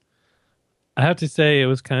 I have to say it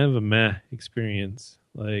was kind of a meh experience.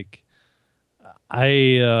 Like, I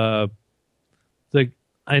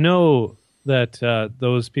know that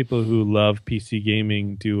those people who love PC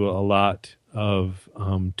gaming do a lot of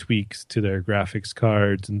tweaks to their graphics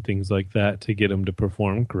cards and things like that to get them to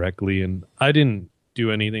perform correctly. And I didn't do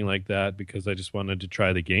anything like that because I just wanted to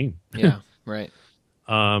try the game. Yeah, right.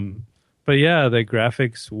 But yeah, the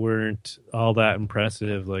graphics weren't all that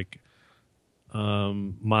impressive. Like,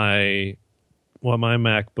 my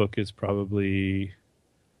MacBook is probably,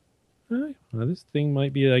 this thing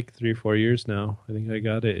might be like 3 or 4 years now. I think I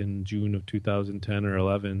got it in June of 2010 or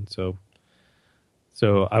 11. So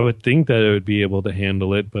I would think that it would be able to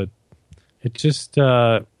handle it, but it just,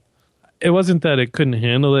 it wasn't that it couldn't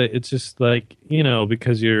handle it. It's just like, you know,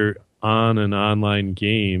 because you're on an online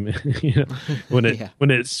game, you know, when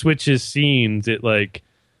it switches scenes,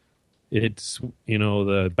 it's, you know,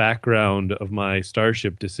 the background of my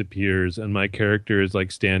starship disappears and my character is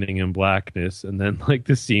like standing in blackness, and then like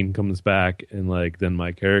the scene comes back and like then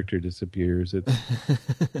my character disappears. It's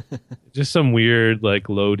just some weird like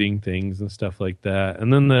loading things and stuff like that.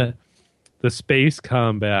 And then the space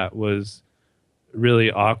combat was really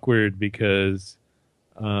awkward because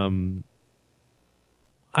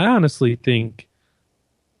I honestly think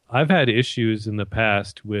I've had issues in the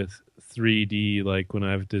past with 3D, like when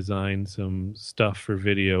I've designed some stuff for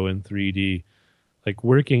video in 3D. Like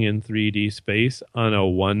working in 3D space on a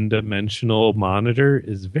one-dimensional monitor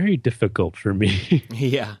is very difficult for me.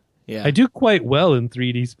 Yeah. I do quite well in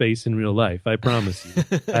 3D space in real life, I promise you.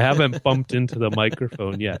 I haven't bumped into the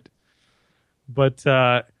microphone yet. But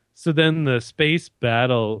so then the space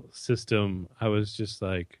battle system, I was just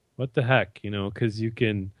like, what the heck, you know, because you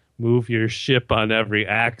can move your ship on every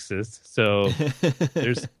axis. So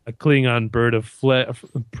there's a Klingon bird of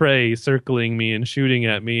prey circling me and shooting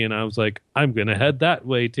at me, and I was like, I'm going to head that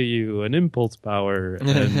way to you, an impulse power,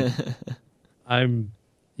 and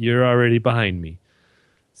you're already behind me.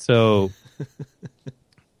 So,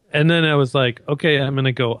 and then I was like, okay, I'm going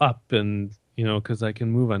to go up, and, you know, because I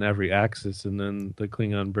can move on every axis, and then the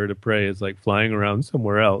Klingon bird of prey is like flying around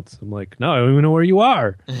somewhere else. I'm like, no, I don't even know where you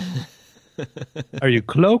are. Are you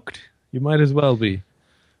cloaked? You might as well be.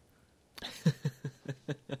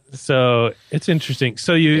 So it's interesting.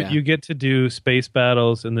 So you get to do space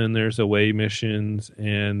battles, and then there's away missions.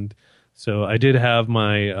 And so I did have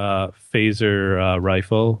my phaser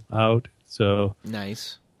rifle out. So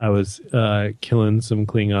nice. I was killing some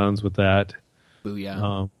Klingons with that.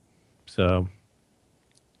 Booyah. So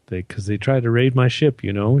because they tried to raid my ship,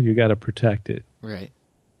 you got to protect it. Right.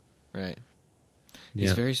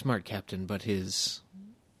 He's very smart, Captain, but his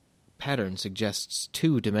pattern suggests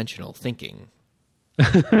two-dimensional thinking.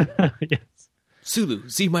 Yes. Sulu,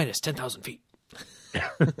 Z minus 10,000 feet.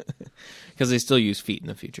 Because they still use feet in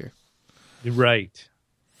the future. Right.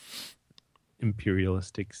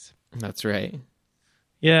 Imperialistics. That's right.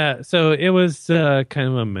 Yeah, so it was kind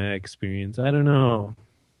of a meh experience. I don't know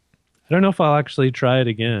if I'll actually try it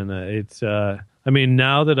again.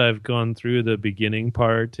 Now that I've gone through the beginning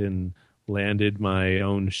part and landed my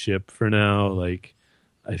own ship for now, like,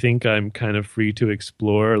 I think I'm kind of free to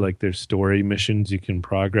explore. Like, there's story missions you can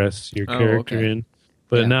progress your character in.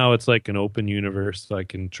 But now it's like an open universe, so I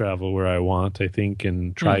can travel where I want, I think,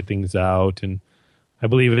 and try things out. And I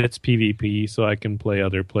believe it's PvP, so I can play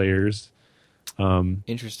other players.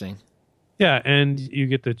 Interesting. Yeah, and you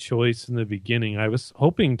get the choice in the beginning. I was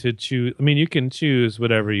hoping to choose... you can choose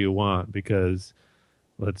whatever you want because,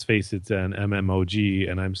 let's face it, it's an MMOG,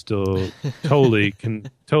 and I'm still totally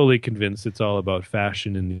convinced it's all about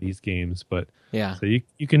fashion in these games. But yeah, so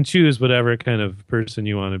you can choose whatever kind of person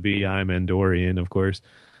you want to be. I'm Andorian, of course,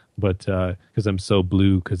 but because I'm so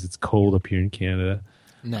blue because it's cold up here in Canada.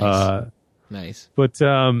 Nice. But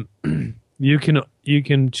you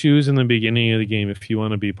can choose in the beginning of the game if you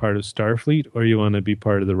want to be part of Starfleet or you want to be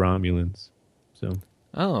part of the Romulans. So.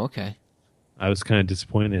 Oh, okay. I was kind of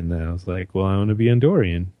disappointed in that. I was like, well, I want to be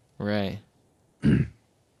Andorian. Right. I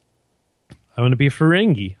want to be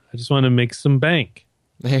Ferengi. I just want to make some bank.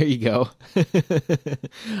 There you go.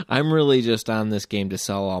 I'm really just on this game to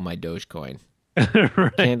sell all my Dogecoin.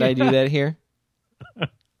 Right. Can't I do that here?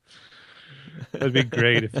 That'd be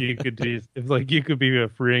great if you could do, you could be a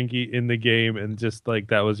Ferengi in the game and just like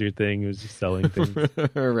that was your thing. It was just selling things.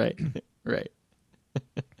 Right.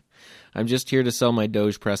 I'm just here to sell my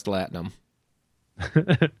Doge pressed latinum.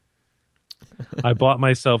 I bought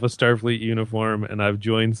myself a Starfleet uniform and I've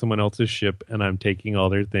joined someone else's ship and I'm taking all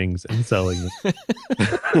their things and selling them.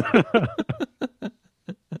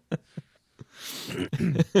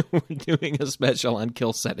 We're doing a special on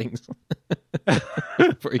kill settings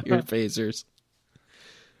for your phasers.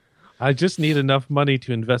 I just need enough money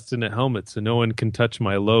to invest in a helmet so no one can touch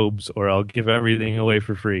my lobes or I'll give everything away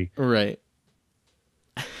for free. Right.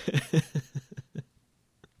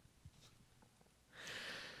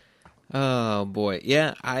 Oh, boy.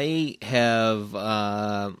 Yeah, I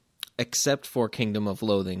have, except for Kingdom of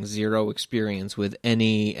Loathing, zero experience with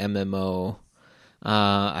any MMO.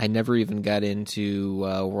 I never even got into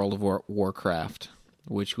World of Warcraft,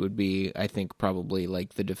 which would be, I think, probably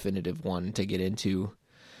like the definitive one to get into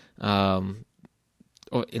in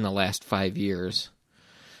the last 5 years.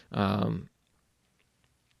 I'm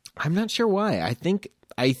not sure why. I think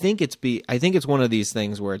it's one of these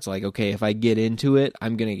things where it's like, okay, if I get into it,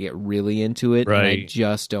 I'm going to get really into it, right. And I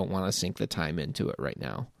just don't want to sink the time into it right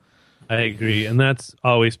now. I agree, and that's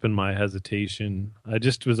always been my hesitation. I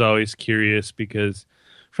just was always curious because,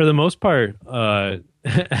 for the most part,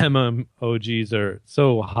 MMOGs are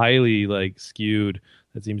so highly skewed.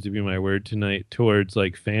 That seems to be my word tonight towards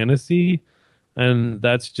fantasy, and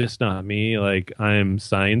that's just not me. I'm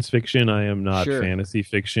science fiction. I am not fantasy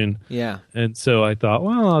fiction. Yeah, and so I thought,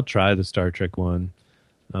 well, I'll try the Star Trek one.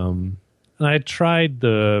 And I tried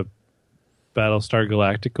the Battlestar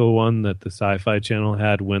Galactica one that the Sci-Fi Channel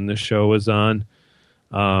had when the show was on.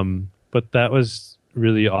 But that was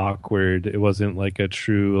really awkward. It wasn't like a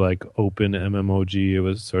true open MMOG. It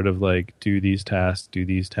was sort of do these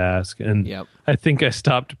tasks. And yep. I think I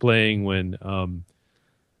stopped playing when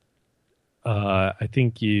I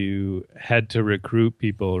think you had to recruit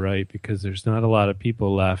people, right? Because there's not a lot of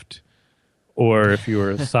people left. Or if you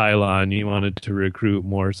were a Cylon, you wanted to recruit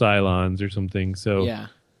more Cylons or something. So yeah.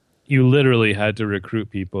 You literally had to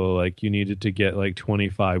recruit people. You needed to get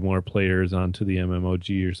 25 more players onto the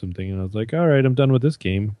MMOG or something. And I was like, all right, I'm done with this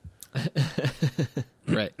game.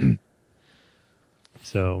 Right.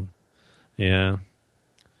 So, yeah.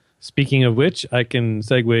 Speaking of which, I can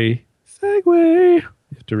segue. You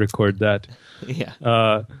have to record that.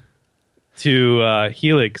 Yeah. To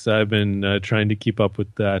Helix. I've been trying to keep up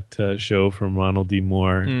with that show from Ronald D.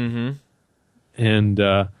 Moore. Mm-hmm.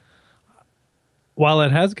 And while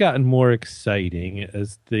it has gotten more exciting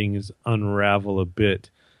as things unravel a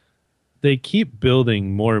bit, they keep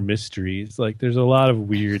building more mysteries. There's a lot of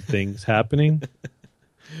weird things happening.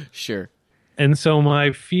 Sure. And so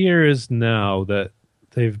my fear is now that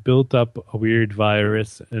they've built up a weird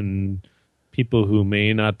virus and people who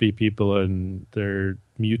may not be people and they're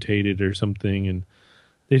mutated or something. And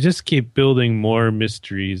they just keep building more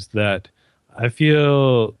mysteries that I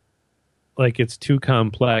feel like it's too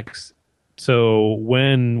complex. So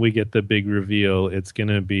when we get the big reveal, it's going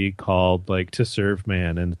to be called like To Serve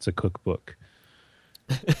Man, and it's a cookbook.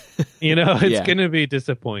 It's Yeah. going to be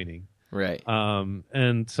disappointing. Right.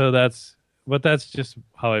 And so that's just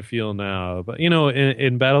how I feel now. But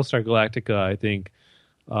in Battlestar Galactica, I think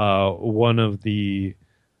one of the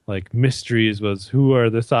like mysteries was, who are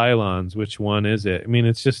the Cylons? Which one is it? I mean,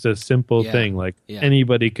 it's just a simple thing. Like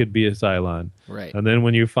anybody could be a Cylon. Right. And then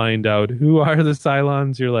when you find out who are the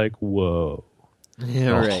Cylons, you're like, whoa.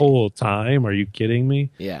 Yeah, The whole time? Are you kidding me?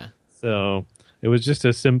 Yeah. So it was just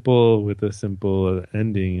a simple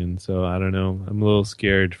ending. And so I don't know. I'm a little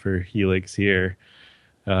scared for Helix here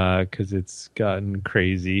because it's gotten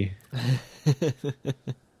crazy.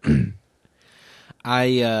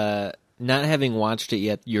 Not having watched it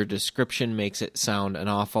yet, your description makes it sound an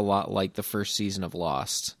awful lot like the first season of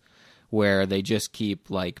Lost, where they just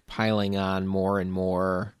keep like piling on more and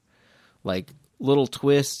more like little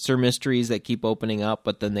twists or mysteries that keep opening up,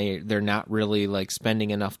 but then they're not really like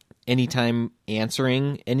spending any time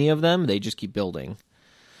answering any of them. They just keep building.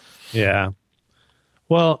 Yeah.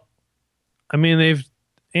 Well, I mean, they've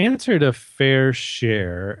answered a fair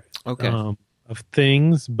share of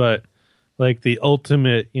things, but like the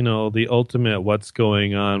ultimate what's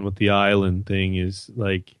going on with the island thing is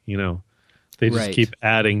like, they just keep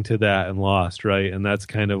adding to that and Lost, right? And that's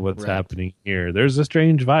kind of what's happening here. There's a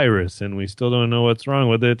strange virus and we still don't know what's wrong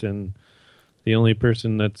with it. And the only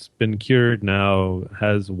person that's been cured now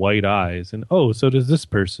has white eyes. And, so does this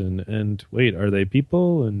person. And wait, are they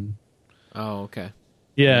people? And oh, okay.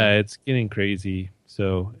 Yeah, it's getting crazy.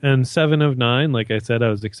 So, and 7 of 9, like I said, I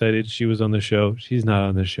was excited she was on the show. She's not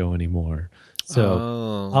on the show anymore.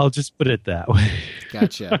 So I'll just put it that way.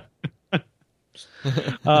 Gotcha.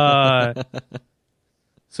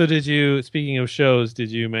 So speaking of shows, did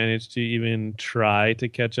you manage to even try to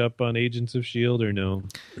catch up on Agents of S.H.I.E.L.D. or no?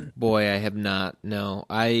 Boy, I have not. No.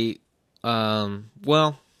 I take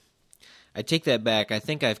that back. I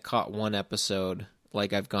think I've caught one episode.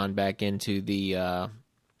 Like I've gone back into the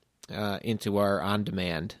into our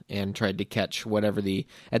on-demand and tried to catch whatever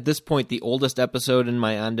at this point, the oldest episode in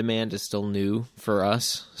my on-demand is still new for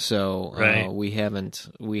us. So we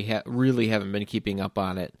really haven't been keeping up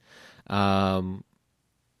on it. And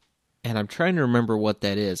I'm trying to remember what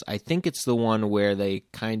that is. I think it's the one where they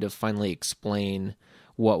kind of finally explain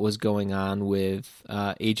what was going on with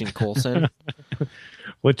Agent Coulson.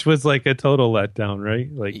 Which was like a total letdown, right?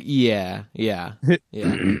 Like, yeah.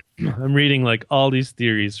 I'm reading like all these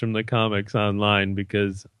theories from the comics online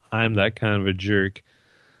because I'm that kind of a jerk,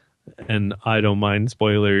 and I don't mind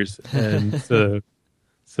spoilers. And so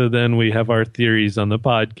then we have our theories on the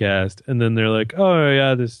podcast, and then they're like, "Oh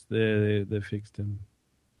yeah, they fixed him."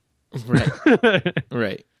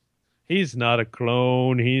 Right. He's not a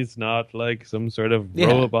clone. He's not like some sort of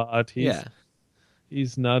robot.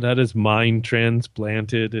 He's not had his mind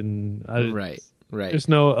transplanted, and right. There's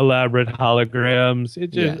no elaborate holograms.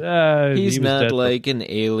 It just he's not like an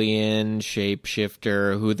alien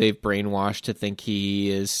shapeshifter who they've brainwashed to think he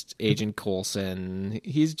is Agent Coulson.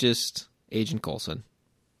 He's just Agent Coulson,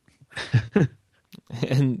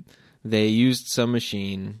 and they used some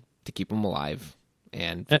machine to keep him alive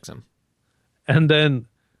and fix him. And then,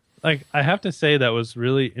 like, I have to say that was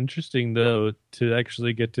really interesting, though, to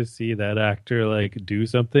actually get to see that actor, like, do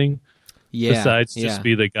something. Besides just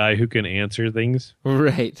be the guy who can answer things.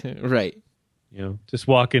 Right. Just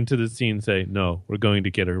walk into the scene and say, "No, we're going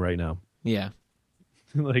to get her right now." Yeah.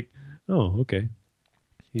 Like, oh, okay.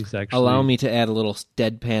 He's actually... Allow me to add a little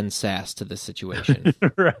deadpan sass to the situation.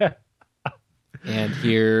 Right. And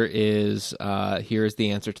here's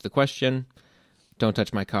the answer to the question. Don't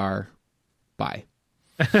touch my car. Bye.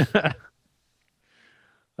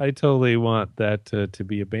 I totally want that to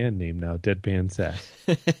be a band name now, Deadpan Sass.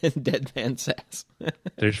 Deadpan Sass.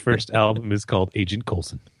 Their first album is called Agent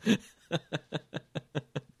Coulson.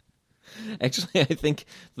 Actually, I think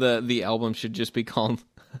the album should just be called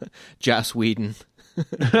Joss Whedon.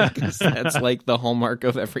 Because that's like the hallmark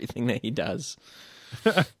of everything that he does.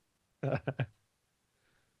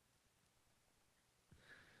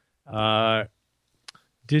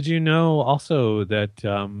 Did you know also that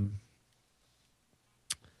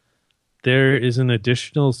there is an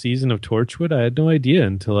additional season of Torchwood? I had no idea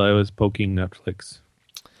until I was poking Netflix.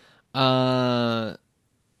 Are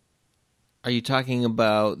you talking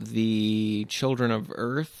about the Children of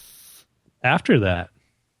Earth? After that.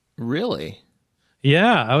 Really?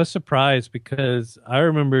 Yeah, I was surprised because I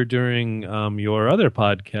remember during your other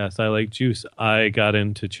podcast, I Like Juice, I got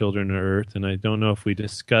into Children of Earth, and I don't know if we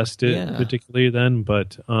discussed it particularly then,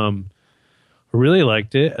 but really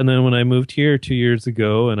liked it. And then when I moved here 2 years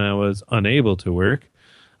ago and I was unable to work,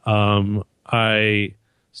 I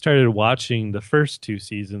started watching the first 2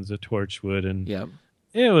 seasons of Torchwood, and Yep.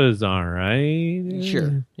 it was all right.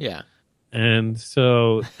 Sure. Yeah. And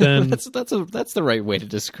so then, That's the right way to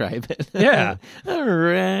describe it. yeah, All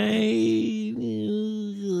right.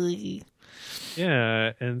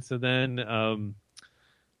 yeah. And so then,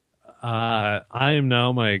 I am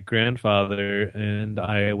now my grandfather, and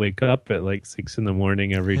I wake up at like 6 a.m.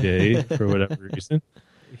 every day for whatever reason.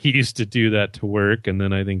 He used to do that to work, and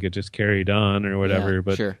then I think it just carried on or whatever. Yeah,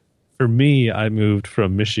 but sure. for me, I moved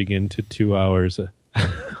from Michigan to 2 hours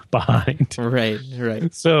behind. Right.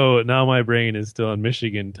 So now my brain is still on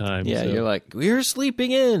Michigan time. Yeah, so. you're like, we're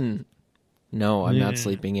sleeping in. No, I'm Yeah. not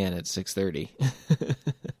sleeping in at 6:30.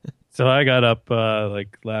 So I got up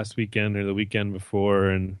like last weekend or the weekend before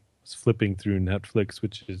and was flipping through Netflix,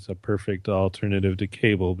 which is a perfect alternative to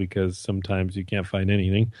cable because sometimes you can't find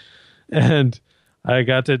anything. And I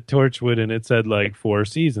got to Torchwood and it said like 4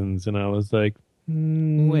 seasons, and I was like,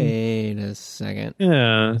 Wait a second.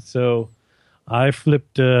 yeah. So I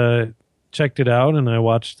checked it out, and I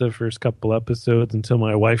watched the first couple episodes until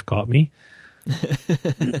my wife caught me.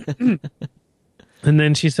 And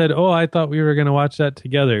then she said, "Oh, I thought we were going to watch that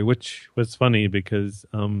together," which was funny because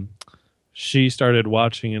she started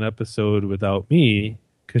watching an episode without me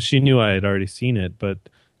because she knew I had already seen it, but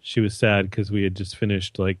she was sad because we had just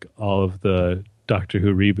finished like all of the Doctor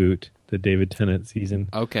Who reboot, the David Tennant season.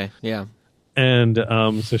 Okay, yeah. And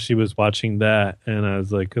so she was watching that, and I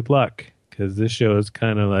was like, "Good luck," because this show is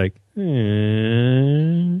kind of like,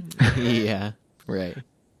 Yeah, right.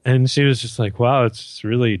 and she was just like, "Wow, it's just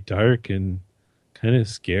really dark and kind of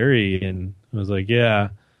scary." And I was like, "Yeah."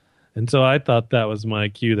 And so I thought that was my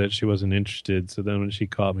cue that she wasn't interested. So then when she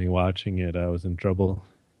caught me watching it, I was in trouble.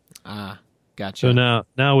 Ah, gotcha. So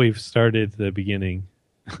now we've started the beginning.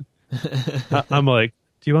 I'm like,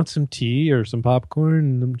 "Do you want some tea or some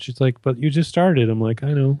popcorn?" And she's like, "But you just started." I'm like,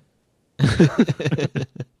 "I know."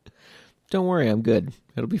 Don't worry, I'm good.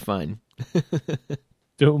 It'll be fine.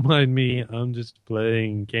 Don't mind me. I'm just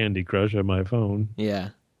playing Candy Crush on my phone. Yeah.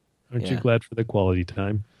 Aren't you Yeah. glad for the quality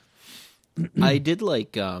time? I did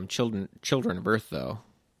like Children of Earth, though.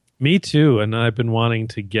 Me too. And I've been wanting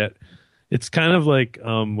to get. It's kind of like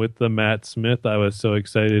with the Matt Smith. I was so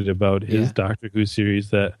excited about his Yeah. Doctor Who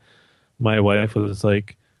series that my wife was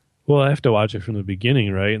like, "Well, I have to watch it from the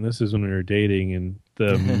beginning, right?" And this is when we were dating, and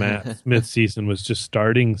the Matt Smith season was just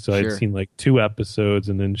starting. So Sure. I'd seen like 2 episodes,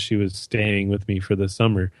 and then she was staying with me for the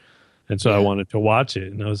summer. And so I Yeah. wanted to watch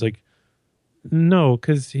it. And I was like, "No,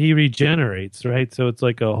 because he regenerates, right? So it's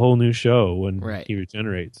like a whole new show when Right. he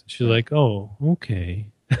regenerates." She's like, "Oh, okay."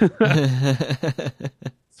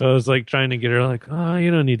 So I was like trying to get her like, "Oh, you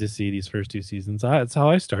don't need to see these first 2 seasons. That's how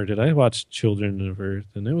I started. I watched Children of Earth,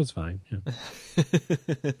 and it was fine." Yeah.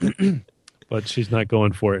 But she's not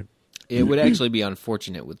going for it. It would actually be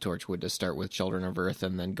unfortunate with Torchwood to start with Children of Earth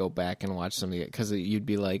and then go back and watch some of it, because you'd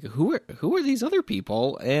be like, who are these other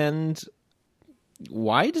people, and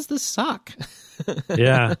why does this suck?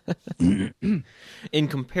 Yeah. In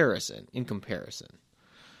comparison.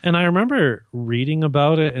 And I remember reading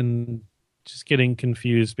about it and just getting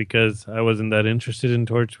confused because I wasn't that interested in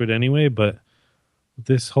Torchwood anyway, but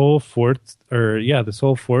this whole fourth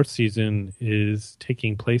season is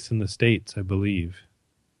taking place in the States, I believe.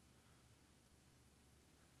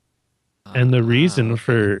 And the reason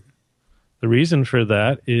for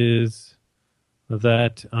that is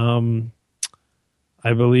that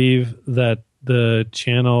I believe that the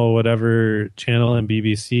whatever channel and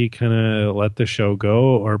BBC kind of let the show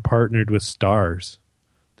go or partnered with Starz,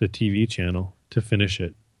 the TV channel, to finish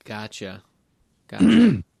it. Gotcha.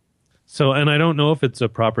 So, and I don't know if it's a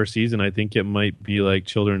proper season. I think it might be like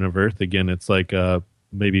Children of Earth again. It's like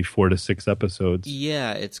maybe 4 to 6 episodes.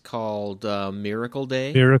 Yeah, it's called Miracle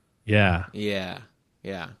Day. Yeah.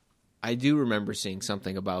 Yeah. I do remember seeing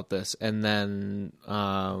something about this, and then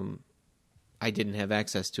I didn't have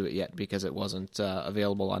access to it yet because it wasn't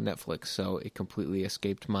available on Netflix, so it completely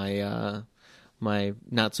escaped my my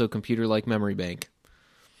not so computer like memory bank.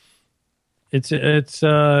 It's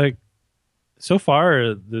so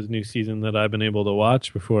far the new season that I've been able to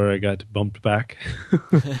watch before I got bumped back.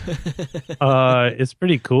 It's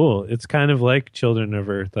pretty cool. It's kind of like Children of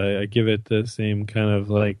Earth. I give it the same kind of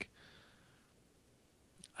like.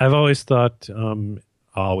 I've always thought,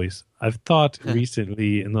 I've thought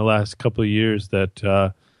recently in the last couple of years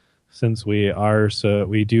that since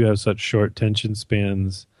we do have such short attention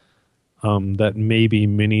spans, that maybe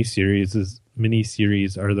miniseries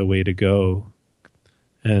are the way to go,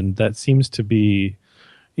 and that seems to be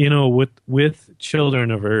with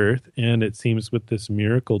Children of Earth, and it seems with this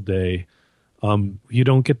Miracle Day, you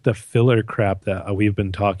don't get the filler crap that we've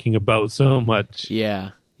been talking about so much.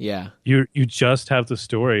 Yeah. Yeah. You just have the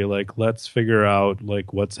story, like, let's figure out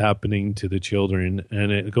like what's happening to the children,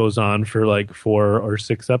 and it goes on for like 4 or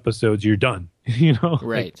 6 episodes. You're done.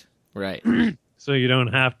 Right. Right. So you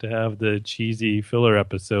don't have to have the cheesy filler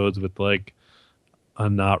episodes with like a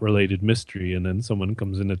not related mystery, and then someone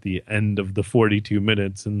comes in at the end of the 42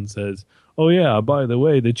 minutes and says, "Oh yeah, by the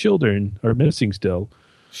way, the children are missing still."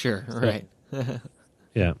 Sure. Right.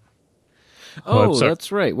 Yeah. Oh,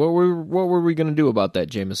 that's right. What were we going to do about that,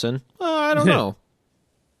 Jameson? I don't know.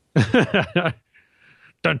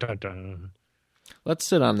 Dun, dun, dun. Let's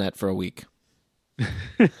sit on that for a week.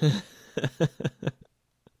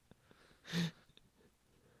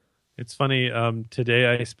 It's funny. Today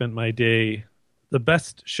I spent my day. The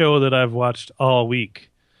best show that I've watched all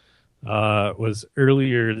week was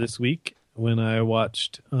earlier this week when I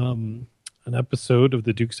watched an episode of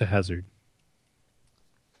The Dukes of Hazzard.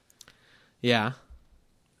 Yeah.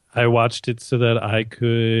 I watched it so that I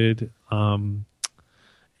could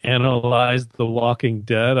analyze The Walking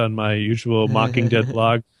Dead on my usual Mocking Dead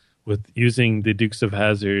blog with using the Dukes of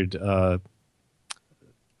Hazzard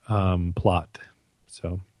plot.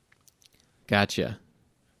 So, gotcha.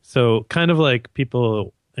 So kind of like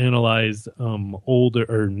people analyze older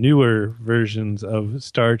or newer versions of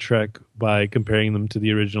Star Trek by comparing them to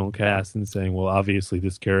the original cast and saying, well, obviously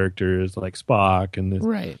this character is like Spock, and this.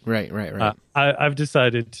 Right. I've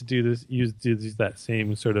decided to do that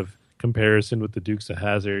same sort of comparison with the Dukes of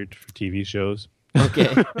Hazzard for TV shows.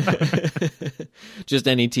 Okay. Just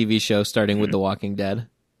any TV show starting with The Walking Dead.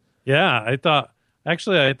 Yeah, I thought I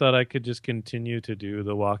could just continue to do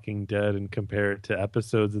The Walking Dead and compare it to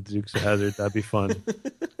episodes of the Dukes of Hazzard. That'd be fun.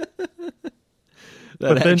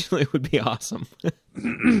 That actually would be awesome.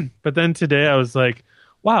 But then today I was like,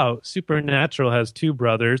 wow, Supernatural has 2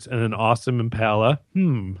 brothers and an awesome Impala.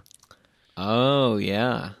 Oh,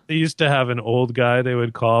 yeah. They used to have an old guy they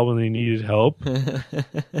would call when they needed help.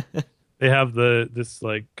 They have this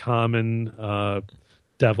like common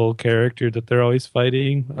devil character that they're always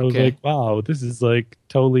fighting. I was like, wow, this is like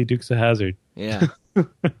totally Dukes of Hazzard. Yeah.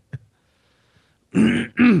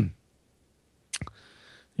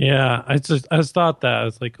 Yeah, I just thought that. I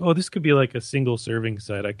was like, oh, this could be like a single serving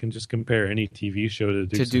site. I can just compare any TV show to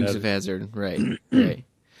Dukes of Hazzard. Right. Right.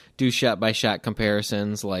 Do shot by shot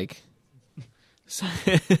comparisons, like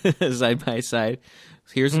side by side.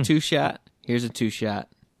 Here's a 2-shot. Here's a 2-shot.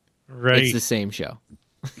 Right. It's the same show.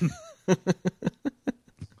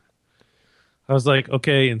 I was like,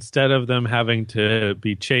 okay, instead of them having to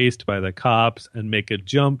be chased by the cops and make a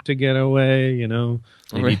jump to get away,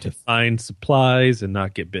 they need to find supplies and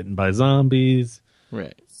not get bitten by zombies.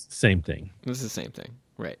 Right. Same thing. This is the same thing.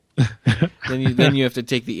 Right. then you have to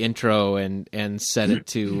take the intro and set it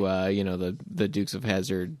to the Dukes of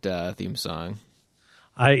Hazzard theme song.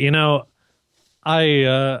 I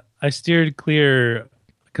steered clear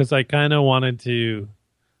because I kind of wanted to.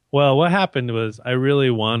 Well, what happened was I really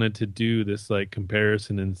wanted to do this like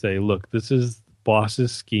comparison and say, look, this is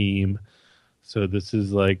boss's scheme. So this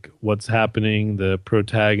is like what's happening, the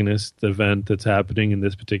protagonist event that's happening in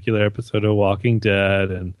this particular episode of Walking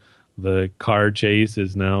Dead, and the car chase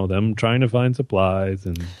is now them trying to find supplies,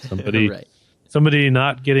 and somebody right. Somebody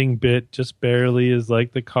not getting bit just barely is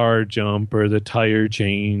like the car jump or the tire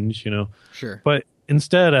change, Sure. But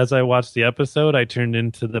instead, as I watched the episode, I turned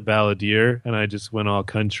into the balladeer and I just went all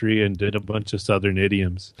country and did a bunch of Southern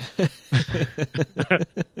idioms.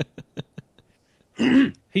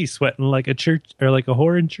 He's sweating like a church or like a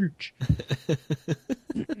whore in church.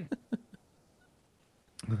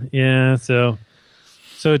 Yeah, so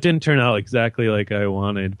it didn't turn out exactly like I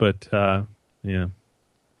wanted, but yeah.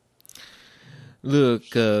 Look,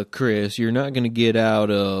 Chris, you're not going to get out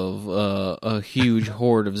of a huge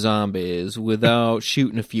horde of zombies without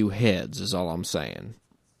shooting a few heads, is all I'm saying.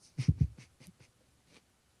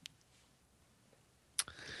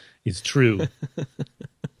 It's true.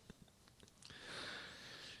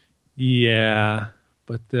 Yeah,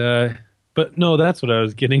 but no, that's what I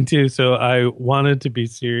was getting to. So I wanted to be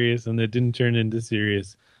serious, and it didn't turn into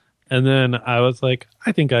serious. And then I was like,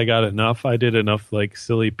 I think I got enough. I did enough like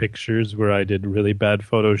silly pictures where I did really bad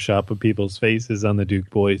Photoshop of people's faces on the Duke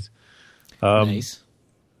Boys. Nice.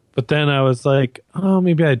 But then I was like, oh,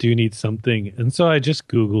 maybe I do need something. And so I just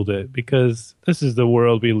Googled it because this is the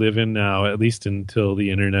world we live in now, at least until the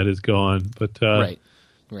internet is gone. But right.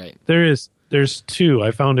 There There's two.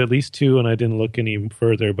 I found at least two, and I didn't look any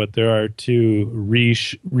further. But there are two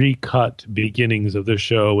recut beginnings of the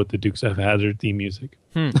show with the Dukes of Hazzard theme music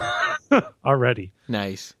already.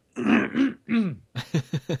 Nice. I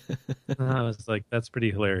was like, that's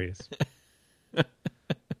pretty hilarious.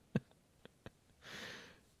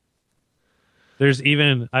 There's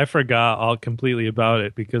even, I forgot all completely about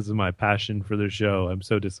it because of my passion for the show. I'm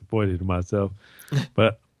so disappointed in myself.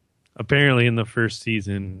 But apparently in the first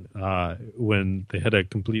season, when they had a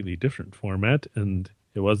completely different format and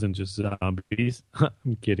it wasn't just zombies,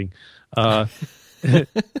 I'm kidding. But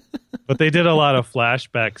they did a lot of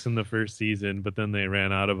flashbacks in the first season, but then they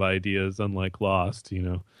ran out of ideas, unlike Lost, you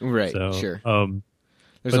know. Right, so, sure.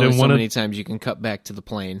 There's but only so many times you can cut back to the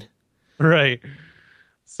plane. Right.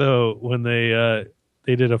 So when they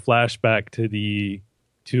did a flashback to the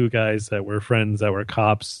two guys that were friends that were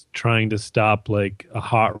cops trying to stop like a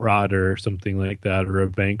hot rodder or something like that, or a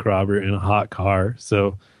bank robber in a hot car.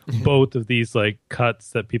 So both of these like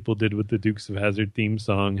cuts that people did with the Dukes of Hazzard theme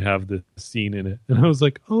song have the scene in it. And I was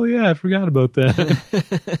like, oh yeah, I forgot about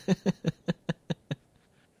that.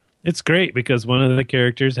 It's great because one of the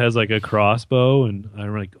characters has like a crossbow, and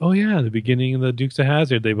I'm like, oh yeah, the beginning of the Dukes of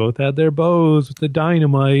Hazzard, they both had their bows with the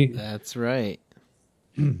dynamite. That's right.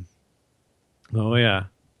 Oh yeah.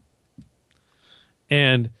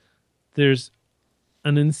 And there's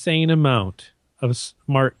an insane amount of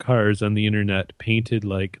smart cars on the internet painted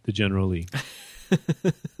like the General Lee,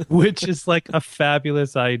 which is like a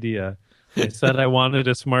fabulous idea. I said I wanted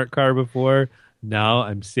a smart car before. Now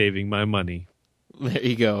I'm saving my money. There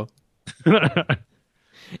you go.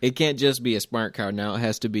 It can't just be a smart car. Now it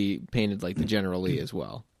has to be painted like the General Lee as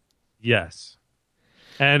well. Yes.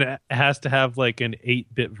 And it has to have like an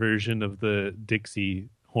 8-bit version of the Dixie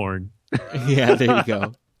horn. Yeah, there you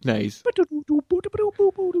go. Nice.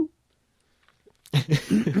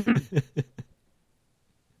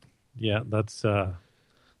 Yeah, that's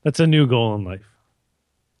a new goal in life.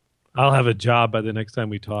 I'll have a job by the next time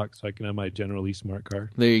we talk, so I can have my General Lee smart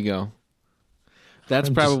car. There you go. That's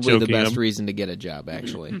I'm probably the best reason to get a job,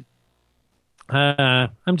 actually.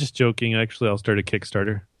 I'm just joking. Actually, I'll start a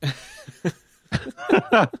Kickstarter.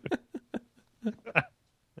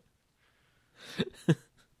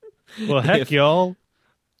 Well, heck, y'all.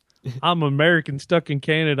 I'm American stuck in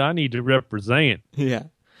Canada. I need to represent. Yeah.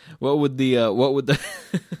 What would the what would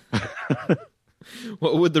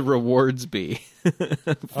the rewards be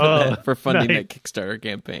for funding that Kickstarter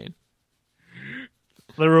campaign?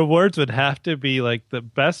 The rewards would have to be like, the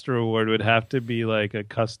best reward would have to be like a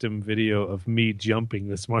custom video of me jumping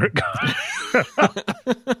the smart car.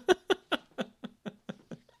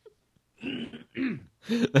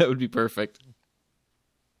 That would be perfect.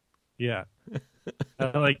 Yeah.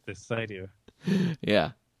 I like this idea.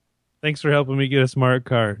 Yeah. Thanks for helping me get a smart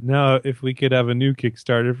car. Now, if we could have a new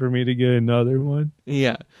Kickstarter for me to get another one.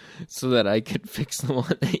 Yeah. So that I could fix the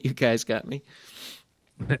one that you guys got me.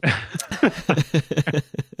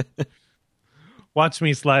 Watch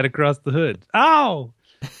me slide across the hood. Ow!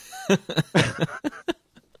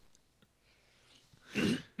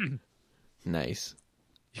 Nice.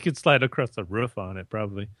 You could slide across the roof on it,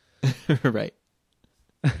 probably. Right.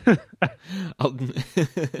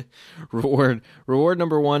 Reward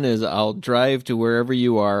number 1 is I'll drive to wherever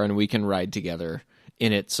you are and we can ride together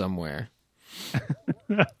in it somewhere.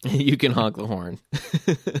 You can honk the horn.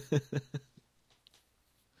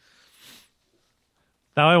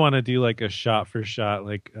 Now I want to do like a shot for shot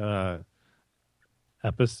like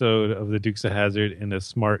episode of the Dukes of Hazzard in a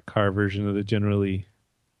smart car version of the General Lee.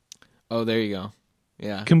 Oh, there you go.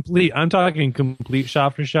 Yeah. Complete. I'm talking complete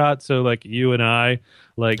shot for shot. So like you and I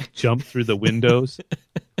like jump through the windows,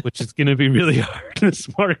 which is going to be really hard in a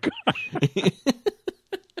smart car.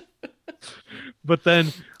 But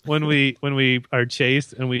then when we are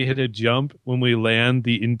chased and we hit a jump, when we land,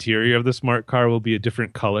 the interior of the smart car will be a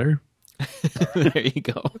different color. There you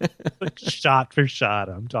go. Like shot for shot,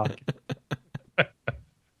 I'm talking.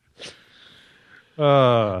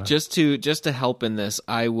 Just to help in this,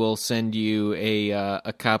 I will send you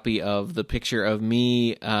a copy of the picture of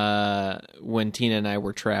me when Tina and I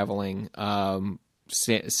were traveling,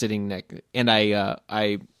 sitting next, and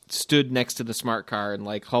I stood next to the smart car and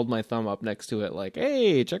like held my thumb up next to it, like,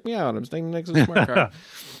 "Hey, check me out! I'm standing next to the smart car."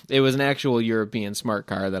 It was an actual European smart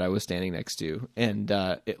car that I was standing next to, and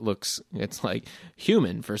it's like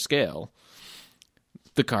human for scale.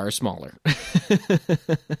 The car is smaller.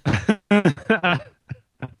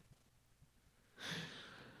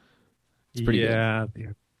 It's pretty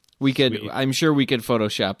good. We could. Sweet. I'm sure we could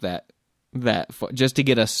Photoshop that just to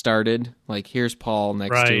get us started. Like, here's Paul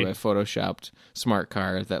next to a photoshopped smart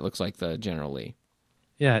car that looks like the General Lee.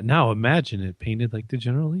 Yeah, now imagine it painted like the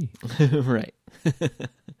General Lee. Right.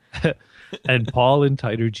 And Paul in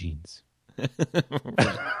tighter jeans.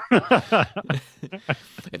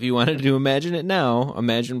 If you wanted to imagine it now,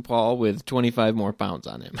 imagine Paul with 25 more pounds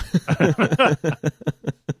on him.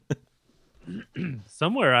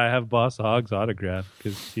 Somewhere I have Boss Hogg's autograph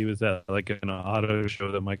because he was at like an auto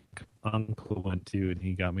show that my uncle went to, and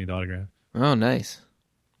he got me the autograph. Oh, nice.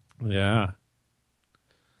 Yeah,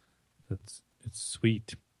 it's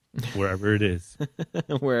sweet wherever it is.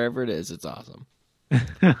 Wherever it is, it's awesome.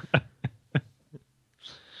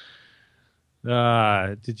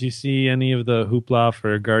 Did you see any of the hoopla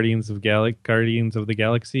for Guardians of the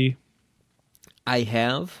Galaxy? I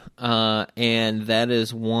have, and that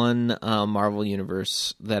is one Marvel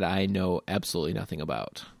universe that I know absolutely nothing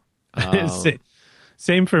about.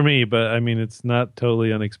 Same for me, but I mean, it's not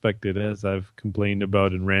totally unexpected, as I've complained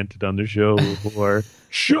about and ranted on the show before.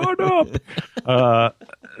 Shut up!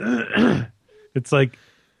 It's like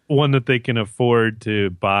one that they can afford to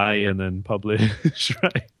buy and then publish,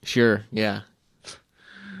 right? Sure, yeah.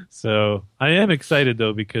 So I am excited,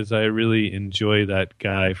 though, because I really enjoy that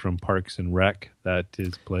guy from Parks and Rec that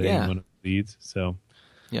is playing one of the leads. So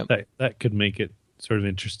that could make it sort of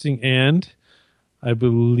interesting. And I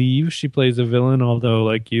believe she plays a villain, although,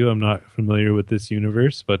 like you, I'm not familiar with this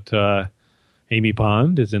universe. But Amy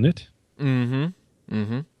Pond is in it. Mm-hmm.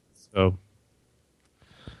 Mm-hmm. So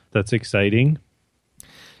that's exciting.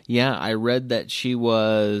 Yeah, I read that she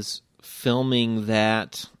was filming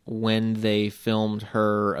that when they filmed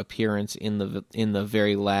her appearance in the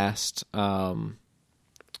very last the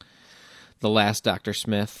last Matt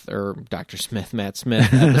Smith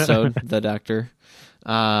episode, the Doctor,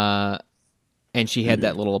 and she had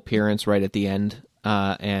that little appearance right at the end.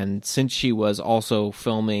 And since she was also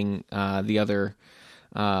filming the other,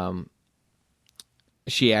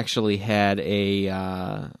 she actually had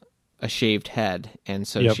a shaved head, and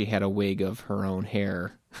so she had a wig of her own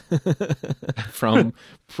hair from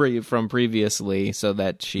previously, so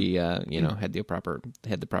that she had the proper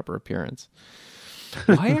appearance.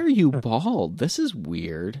 Why are you bald? This is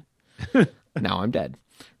weird. Now I'm dead.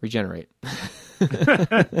 Regenerate.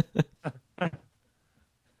 I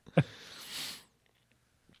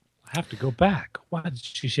have to go back. Why did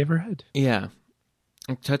she shave her head? Yeah.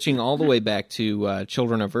 Touching all the way back to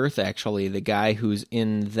Children of Earth, actually, the guy who's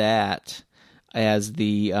in that as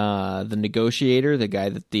the negotiator, the guy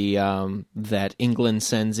that that England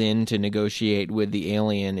sends in to negotiate with the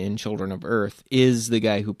alien in Children of Earth, is the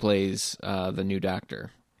guy who plays the new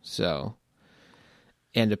Doctor. So,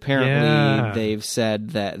 and apparently they've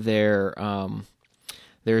said that there's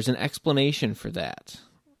an explanation for that,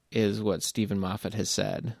 is what Stephen Moffat has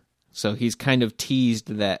said. So he's kind of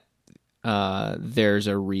teased that there's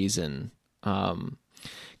a reason,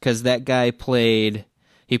 because that guy plays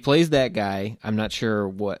that guy. I'm not sure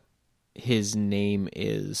what his name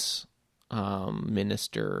is,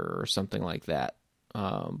 minister or something like that,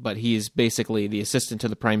 but he's basically the assistant to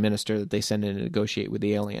the prime minister that they send in to negotiate with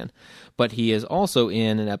the alien. But he is also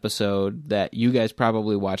in an episode that you guys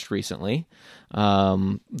probably watched recently,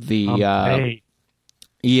 Volcano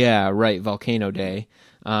Day.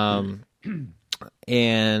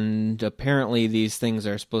 And apparently these things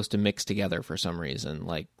are supposed to mix together for some reason.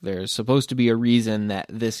 Like, there's supposed to be a reason that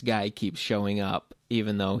this guy keeps showing up,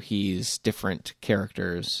 even though he's different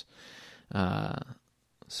characters.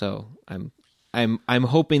 So I'm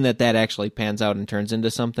hoping that actually pans out and turns into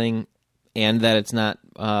something, and that it's not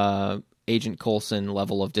Agent Coulson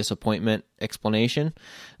level of disappointment explanation.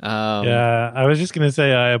 I was just going to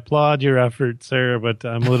say, I applaud your effort, sir, but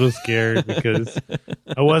I'm a little scared because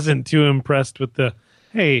I wasn't too impressed with the,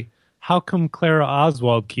 hey, how come Clara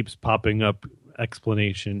Oswald keeps popping up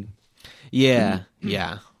explanation? Yeah.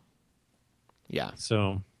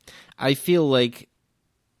 So I feel like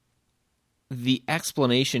the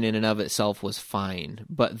explanation in and of itself was fine,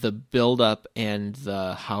 but the build-up and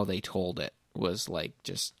the how they told it was like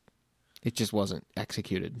it just wasn't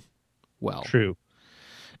executed well. True.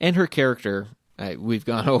 And her character, we've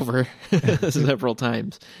gone over several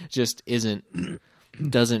times, just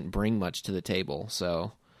doesn't bring much to the table.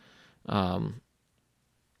 So,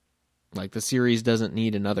 like, the series doesn't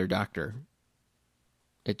need another Doctor.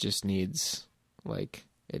 It just needs, like,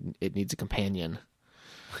 it needs a companion.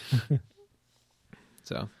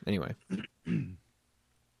 So, anyway.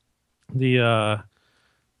 The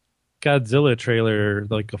Godzilla trailer,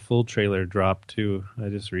 like a full trailer, dropped too. I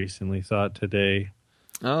just recently saw it today.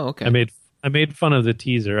 Oh, okay. I made fun of the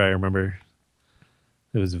teaser. I remember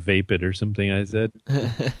it was vapid or something. I said,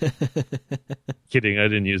 kidding. I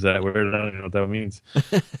didn't use that word. I don't know what that means.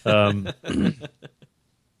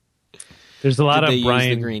 There's a lot Did of they Brian.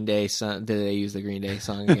 use the Green Day song? Did they use the Green Day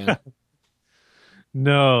song again?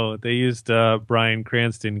 No, they used Bryan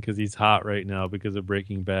Cranston because he's hot right now because of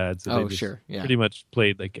Breaking Bad. So they just sure, yeah. pretty much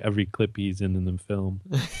played like every clip he's in the film.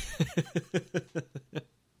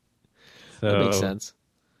 So, That makes sense.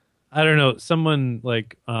 I don't know. Someone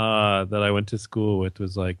like that I went to school with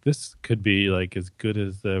was like, "This could be like as good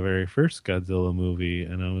as the very first Godzilla movie,"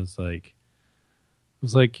 and I was like,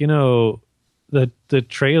 the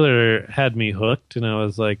trailer had me hooked, and I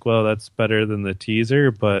was like, "Well, that's better than the teaser,"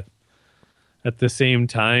 but at the same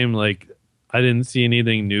time, like, I didn't see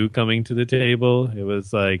anything new coming to the table. It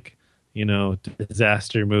was like,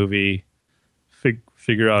 disaster movie,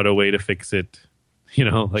 figure out a way to fix it,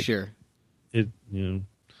 like Sure. it,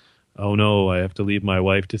 oh no, I have to leave my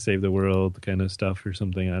wife to save the world kind of stuff or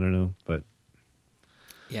something. I don't know. But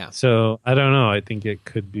yeah. So I don't know. I think it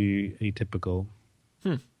could be atypical.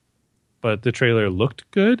 But the trailer looked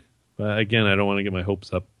good. But again, I don't want to get my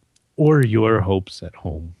hopes up or your hopes at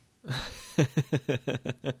home.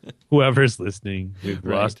 Whoever's listening, we've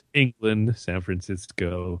lost England, San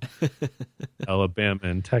Francisco, Alabama,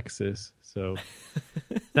 and Texas. So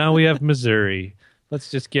now we have Missouri.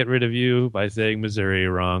 Let's just get rid of you by saying Missouri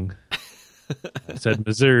wrong. I said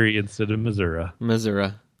Missouri instead of Missouri.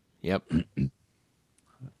 Missouri. Yep.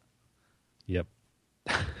 Yep.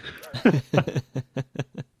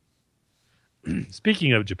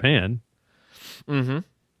 Speaking of Japan,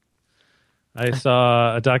 I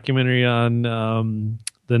saw a documentary on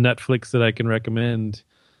the Netflix that I can recommend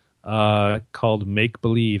called Make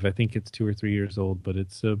Believe. I think it's 2 or 3 years old, but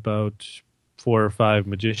it's about 4 or 5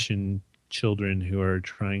 magician children who are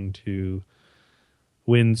trying to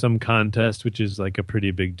win some contest, which is like a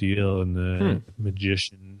pretty big deal in the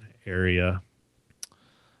magician area.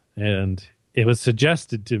 And it was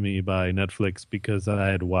suggested to me by Netflix because I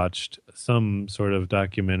had watched some sort of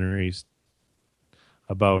documentaries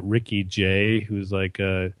about Ricky Jay, who's like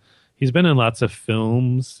he's been in lots of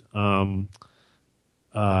films, and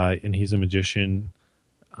he's a magician.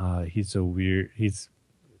 He's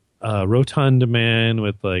a rotund man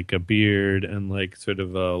with like a beard and like sort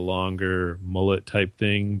of a longer mullet type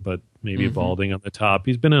thing, but maybe balding on the top.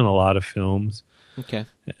 He's been in a lot of films. Okay.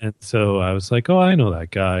 And so I was like, oh, I know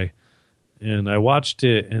that guy. And I watched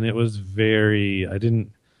it, and it was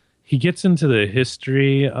he gets into the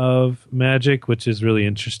history of magic, which is really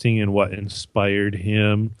interesting and what inspired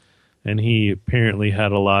him. And he apparently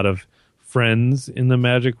had a lot of friends in the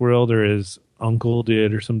magic world, or his uncle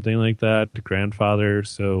did or something like that, the grandfather.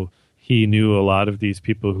 So he knew a lot of these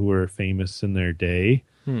people who were famous in their day.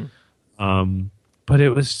 But it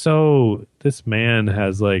was this man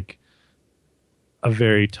has like a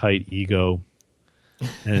very tight ego.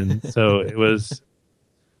 And so it was,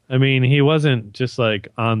 I mean, he wasn't just like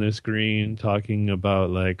on the screen talking about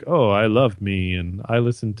like, oh, I love me and I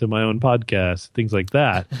listen to my own podcast, things like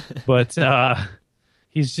that. But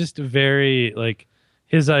he's just very like,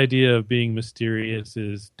 his idea of being mysterious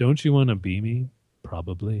is, don't you want to be me?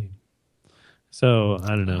 Probably. So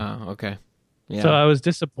I don't know. Oh, okay. Yeah. So I was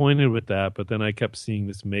disappointed with that, but then I kept seeing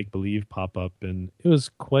this make believe pop up, and it was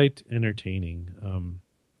quite entertaining.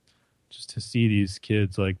 Just to see these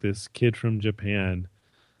kids, like this kid from Japan,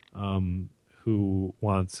 who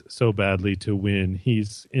wants so badly to win.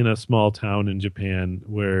 He's in a small town in Japan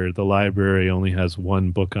where the library only has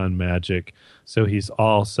one book on magic, so he's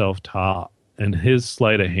all self-taught, and his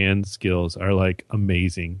sleight of hand skills are like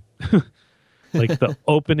amazing. Like the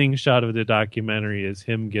opening shot of the documentary is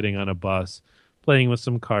him getting on a bus, playing with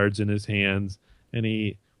some cards in his hands, and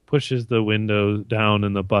he pushes the window down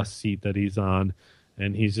in the bus seat that he's on,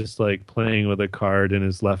 and he's just like playing with a card in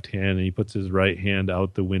his left hand, and he puts his right hand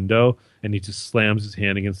out the window, and he just slams his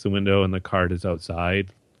hand against the window, and the card is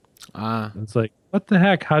outside. It's like, what the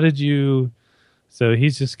heck? How did you? So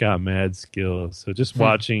he's just got mad skills. So just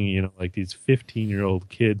watching, like these 15-year-old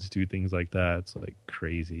kids do things like that, it's like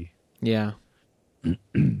crazy. Yeah.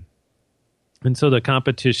 And so the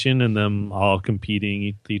competition and them all competing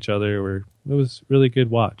with each other it was really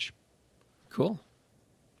good watch. Cool.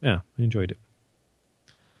 Yeah, I enjoyed it.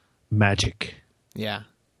 Magic. Yeah.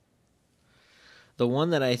 The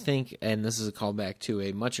one that I think, and this is a callback to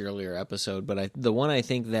a much earlier episode, but the one I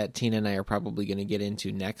think that Tina and I are probably going to get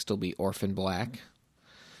into next will be Orphan Black.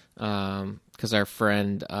 Because our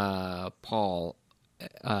friend Paul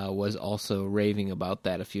was also raving about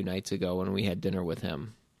that a few nights ago when we had dinner with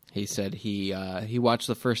him. He said he watched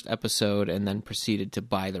the first episode and then proceeded to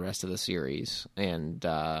buy the rest of the series, and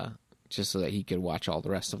just so that he could watch all the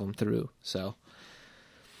rest of them through. So,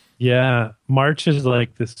 yeah, March is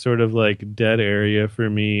like this sort of like dead area for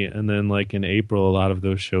me, and then like in April, a lot of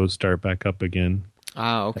those shows start back up again.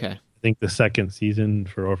 Okay. think the second season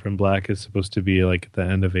for Orphan Black is supposed to be like at the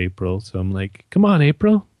end of April. So I'm like, come on,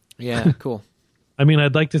 April. Yeah, cool. I mean,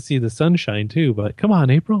 I'd like to see the sunshine too, but come on,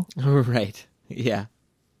 April. Right. Yeah.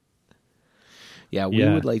 Yeah, we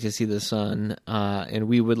Yeah. would like to see the sun, and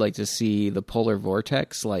we would like to see the polar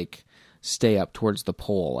vortex like stay up towards the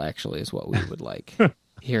pole. Actually, is what we would like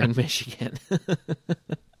here in Michigan.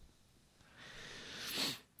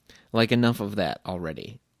 Like enough of that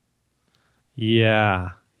already. Yeah.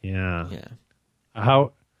 Yeah.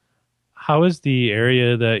 How is the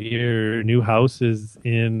area that your new house is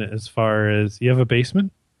in as far as you have a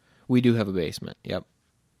basement We do have a basement. Yep.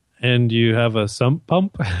 and you have a sump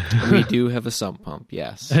pump We do have a sump pump.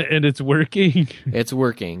 Yes. and it's working? It's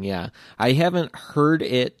working, yeah. I haven't heard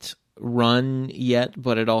it run yet,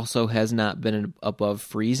 but it also has not been above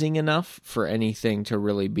freezing enough for anything to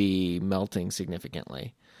really be melting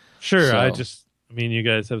significantly. Sure. So- I mean, you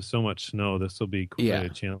guys have so much snow. This will be quite Yeah. a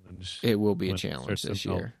challenge. It will be a when it challenge starts to this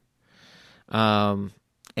melt. year.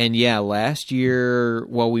 And yeah, last year,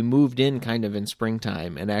 well, we moved in kind of in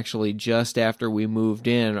springtime, and actually just after we moved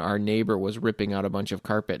in, our neighbor was ripping out a bunch of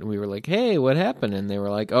carpet, and we were like, hey, what happened? And they were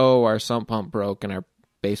like, oh, our sump pump broke and our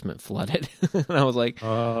basement flooded. And I was like,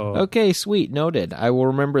 Oh, okay, sweet, noted. I will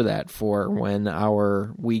remember that for when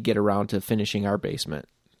we get around to finishing our basement,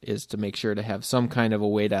 is to make sure to have some kind of a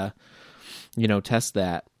way to, test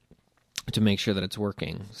that to make sure that it's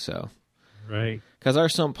working. So, right. because our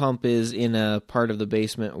sump pump is in a part of the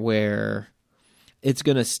basement where it's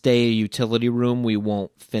going to stay a utility room. We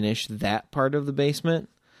won't finish that part of the basement.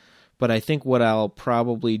 But I think what I'll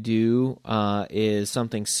probably do is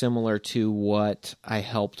something similar to what I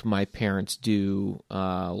helped my parents do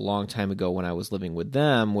a long time ago when I was living with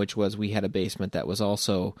them, which was we had a basement that was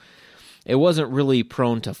also, it wasn't really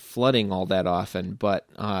prone to flooding all that often, but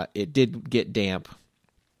it did get damp,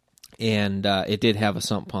 and it did have a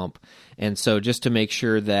sump pump. And so just to make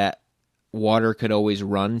sure that water could always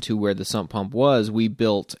run to where the sump pump was, we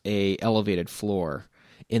built a elevated floor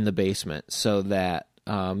in the basement so that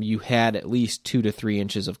you had at least 2 to 3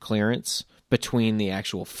 inches of clearance between the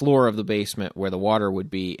actual floor of the basement where the water would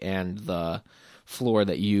be and the floor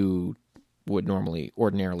that you would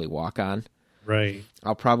ordinarily walk on. Right.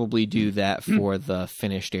 I'll probably do that for the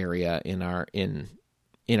finished area in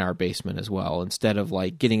our basement as well. Instead of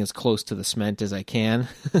like getting as close to the cement as I can,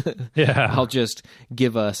 Yeah. I'll just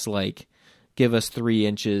give us 3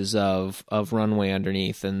 inches of runway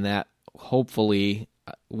underneath, and that hopefully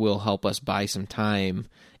will help us buy some time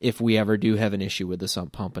if we ever do have an issue with the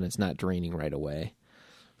sump pump and it's not draining right away.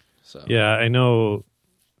 So Yeah, I know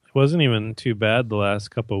it wasn't even too bad the last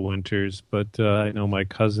couple of winters, but I know my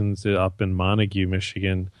cousins up in Montague,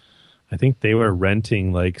 Michigan, I think they were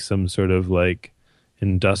renting like some sort of like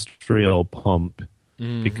industrial pump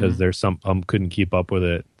because their sump pump couldn't keep up with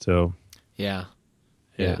it. So yeah.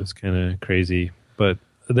 it was kind of crazy. But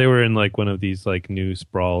they were in like one of these like new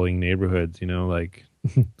sprawling neighborhoods, like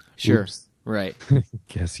Sure. oops. Right.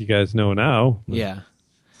 Guess you guys know now. Yeah.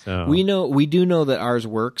 So We do know that ours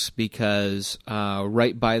works because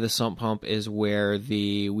right by the sump pump is where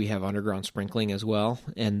we have underground sprinkling as well,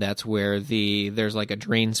 and that's where there's like a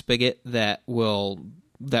drain spigot that will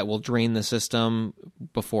drain the system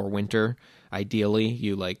before winter. Ideally,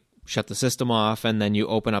 you like shut the system off and then you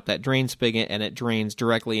open up that drain spigot and it drains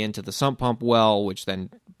directly into the sump pump well, which then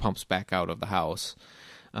pumps back out of the house.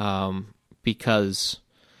 Because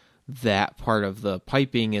that part of the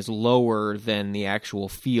piping is lower than the actual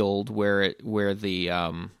field where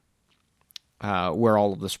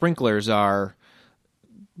all of the sprinklers are,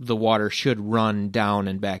 the water should run down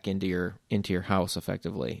and back into your house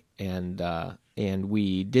effectively. And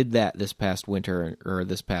we did that this past winter or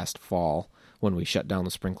this past fall when we shut down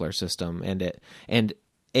the sprinkler system, and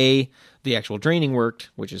A, the actual draining worked,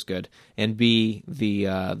 which is good, and B,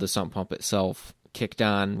 the sump pump itself kicked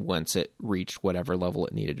on once it reached whatever level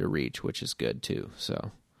it needed to reach, which is good too.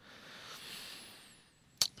 So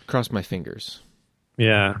cross my fingers.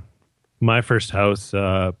 yeah, my first house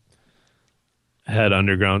had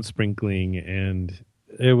underground sprinkling, and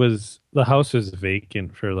the house was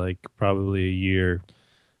vacant for like probably a year.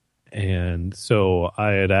 And so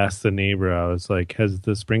I had asked the neighbor, I was like, has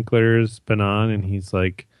the sprinklers been on? And he's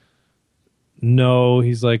like, no.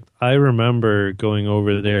 He's like, I remember going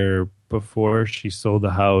over there before she sold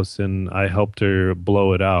the house and I helped her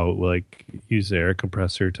blow it out, like use the air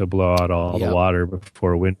compressor to blow out all the water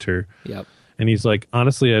before winter. Yep. And he's like,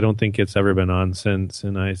 honestly, I don't think it's ever been on since.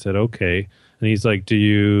 And I said, okay. And he's like, do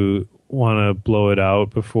you want to blow it out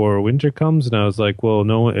before winter comes? And I was like, well,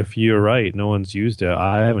 no, if you're right, no one's used it.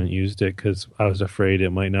 I haven't used it because I was afraid it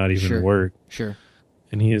might not even work. Sure.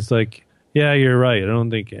 And he's like, Yeah, you're right. I don't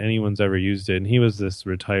think anyone's ever used it. And he was this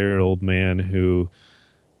retired old man who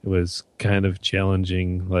was kind of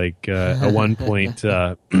challenging. Like at one point,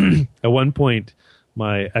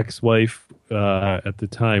 my ex-wife at the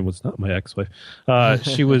time was not my ex-wife.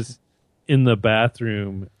 She was in the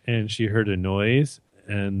bathroom and she heard a noise,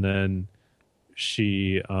 and then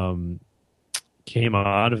she came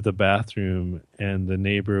out of the bathroom, and the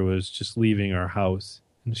neighbor was just leaving our house,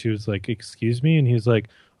 and she was like, "Excuse me," and he was like,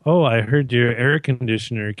 "Oh, I heard your air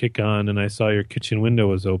conditioner kick on, and I saw your kitchen window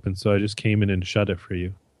was open, so I just came in and shut it for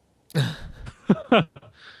you."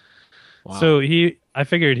 Wow. So I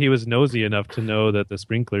figured he was nosy enough to know that the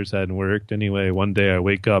sprinklers hadn't worked. Anyway, one day I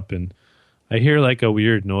wake up and I hear like a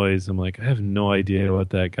weird noise. I'm like, I have no idea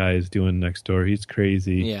what that guy is doing next door. He's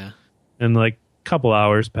crazy. Yeah. And like a couple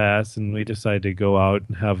hours pass, and we decide to go out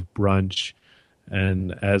and have brunch.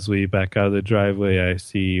 And as we back out of the driveway, I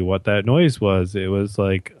see what that noise was. It was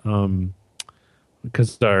like,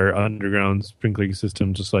 because our underground sprinkling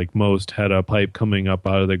system, just like most, had a pipe coming up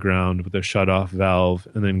out of the ground with a shut-off valve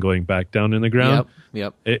and then going back down in the ground.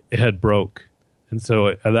 Yep. It had broke. And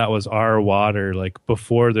so that was our water, like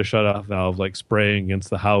before the shut-off valve, like spraying against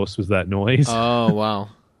the house was that noise. Oh, wow.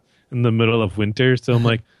 In the middle of winter. So I'm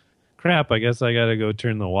like, crap, I guess I got to go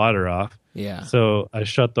turn the water off. Yeah. So I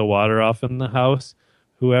shut the water off in the house.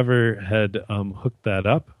 Whoever had hooked it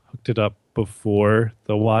up before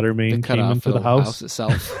the water main came into the house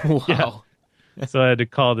itself. Wow. Yeah. So I had to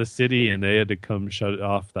call the city, and they had to come shut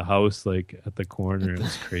off the house like at the corner. It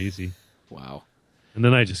was crazy. Wow. And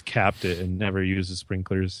then I just capped it and never used the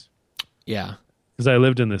sprinklers. Yeah. Because I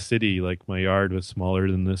lived in the city, like my yard was smaller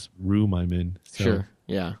than this room I'm in. So Sure.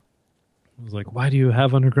 Yeah. I was like, why do you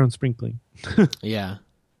have underground sprinkling? Yeah.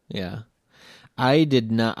 Yeah.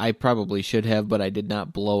 I probably should have, but I did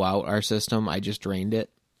not blow out our system. I just drained it,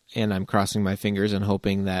 and I'm crossing my fingers and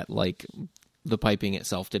hoping that like the piping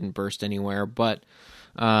itself didn't burst anywhere. But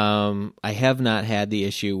I have not had the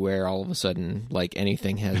issue where all of a sudden like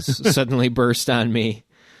anything has suddenly burst on me.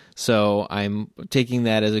 So I'm taking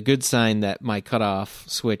that as a good sign that my cutoff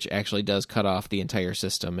switch actually does cut off the entire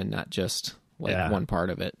system and not just like one part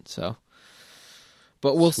of it. So.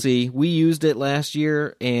 But we'll see. We used it last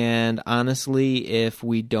year, and honestly, if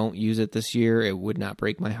we don't use it this year, it would not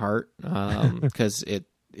break my heart because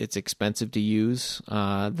it's expensive to use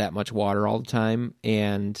that much water all the time,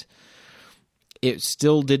 and it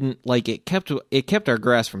still didn't like it kept our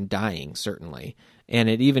grass from dying, certainly, and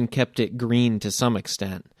it even kept it green to some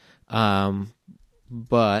extent. But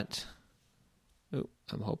I'm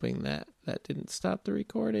hoping that didn't stop the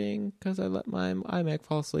recording because I let my iMac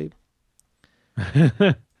fall asleep.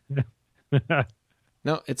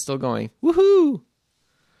 No, it's still going. Woohoo!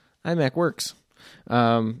 iMac works.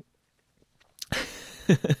 A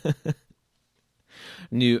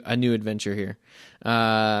new adventure here.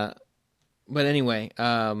 But anyway,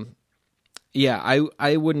 yeah,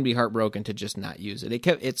 I wouldn't be heartbroken to just not use it.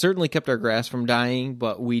 It certainly kept our grass from dying,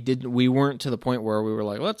 but we weren't to the point where we were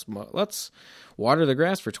like, let's water the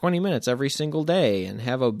grass for 20 minutes every single day and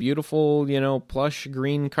have a beautiful, plush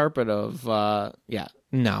green carpet of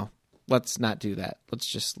no. Let's not do that. Let's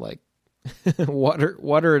just like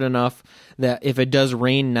water it enough that if it does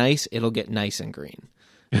rain nice, it'll get nice and green.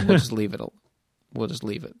 And we'll just leave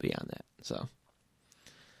it beyond that. So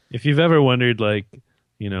if you've ever wondered, like,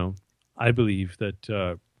 I believe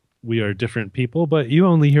that we are different people, but you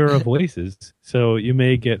only hear our voices. So you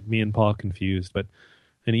may get me and Paul confused, but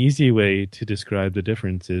an easy way to describe the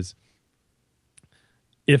difference is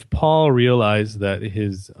if Paul realized that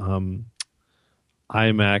his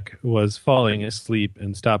iMac was falling asleep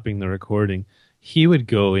and stopping the recording, he would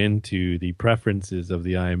go into the preferences of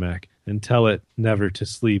the iMac and tell it never to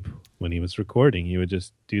sleep when he was recording. He would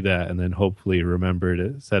just do that and then hopefully remember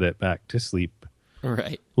to set it back to sleep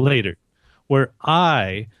later. Where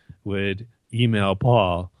I would email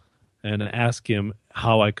Paul and ask him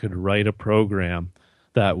how I could write a program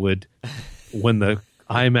that would, when the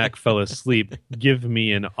iMac fell asleep, give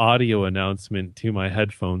me an audio announcement to my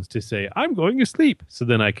headphones to say, I'm going to sleep. So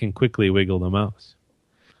then I can quickly wiggle the mouse.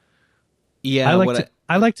 Yeah,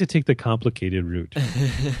 I like to take the complicated route.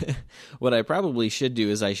 What I probably should do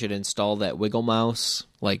is I should install that Wiggle Mouse,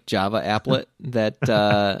 like Java applet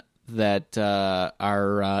that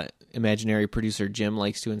our imaginary producer Jim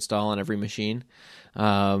likes to install on every machine,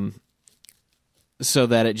 so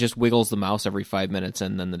that it just wiggles the mouse every 5 minutes,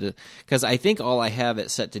 and then because I think all I have it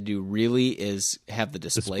set to do really is have the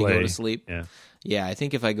display go to sleep. Yeah, I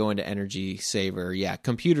think if I go into Energy Saver,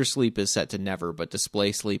 computer sleep is set to never, but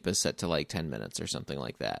display sleep is set to like 10 minutes or something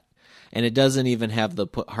like that. And it doesn't even have the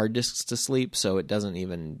put hard disks to sleep, so it doesn't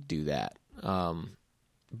even do that.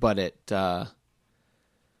 but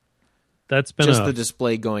That's been just the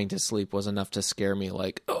display going to sleep was enough to scare me.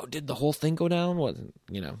 Like, oh, did the whole thing go down? Wasn't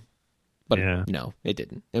But no, it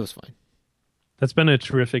didn't. It was fine. That's been a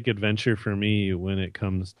terrific adventure for me when it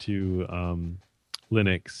comes to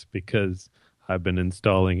Linux, because I've been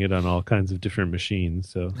installing it on all kinds of different machines.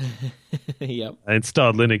 So Yep. I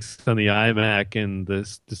installed Linux on the iMac, and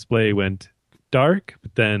this display went dark.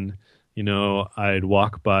 But then, I'd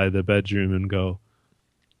walk by the bedroom and go,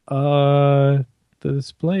 the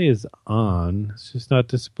display is on. It's just not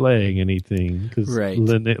displaying anything. Because Right.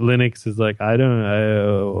 Linux is like,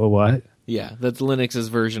 what? Yeah, that's Linux's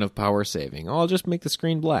version of power saving. Oh, I'll just make the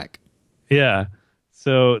screen black. Yeah.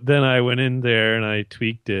 So then I went in there and I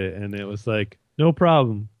tweaked it, and it was like, no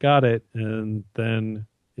problem, got it. And then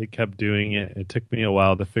it kept doing it. It took me a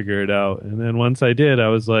while to figure it out. And then once I did, I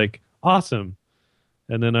was like, awesome.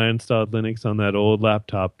 And then I installed Linux on that old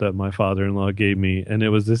laptop that my father-in-law gave me, and it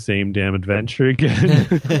was the same damn adventure again.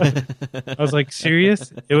 I was like,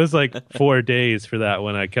 serious? It was like 4 days for that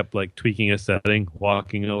when I kept like tweaking a setting,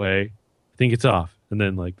 walking away. I think it's off. And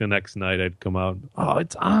then like the next night I'd come out, oh,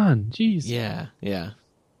 it's on. Jeez. Yeah.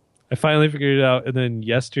 I finally figured it out. And then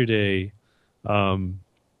yesterday, at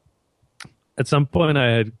some point I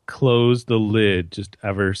had closed the lid just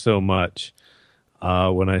ever so much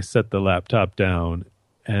when I set the laptop down.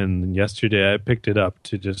 And yesterday I picked it up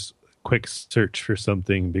to just quick search for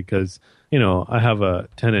something because, I have a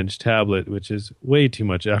 10-inch tablet, which is way too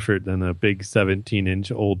much effort than a big 17-inch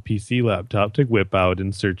old PC laptop to whip out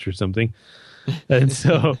and search for something. And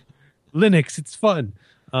so Linux, it's fun.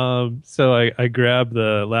 So I grab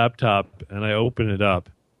the laptop and I open it up,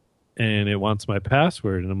 and it wants my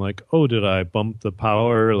password. And I'm like, oh, did I bump the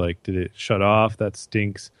power? Like, did it shut off? That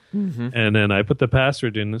stinks. Mm-hmm. And then I put the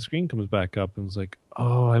password in, the screen comes back up, and was like,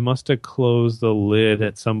 oh, I must have closed the lid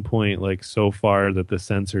at some point, like so far that the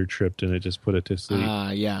sensor tripped and it just put it to sleep.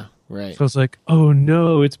 Yeah, right. So I was like, oh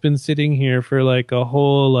no, it's been sitting here for like a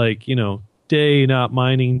whole day not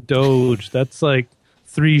mining Doge. That's like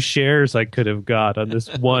 3 shares I could have got on this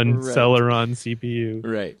one Right. Celeron CPU.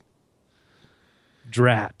 Right.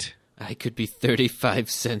 Drat. I could be 35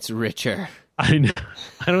 cents richer. I know.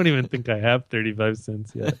 I don't even think I have 35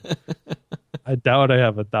 cents yet. I doubt I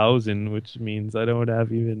have 1,000, which means I don't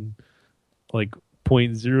have even like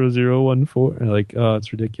 0.0014. Like, oh,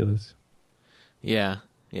 it's ridiculous. Yeah.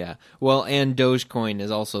 Well, and Dogecoin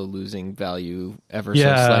is also losing value ever so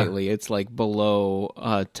slightly. It's like below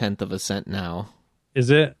 1/10 of a cent now.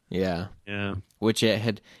 Is it? Yeah. Yeah. Which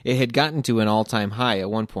it had gotten to an all-time high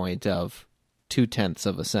at one point of 0.2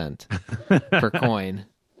 of a cent per coin.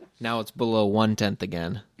 Now it's below 1/10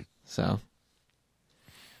 again. So,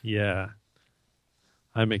 yeah.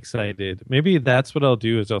 I'm excited. Maybe that's what I'll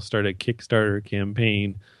do is I'll start a Kickstarter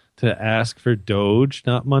campaign to ask for Doge,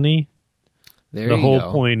 not money. The whole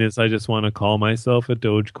point is I just want to call myself a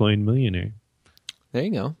Dogecoin millionaire. There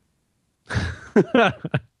you go.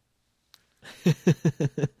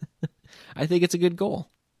 I think it's a good goal.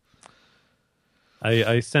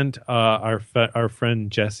 I sent our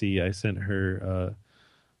friend Jessie, I sent her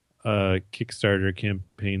a Kickstarter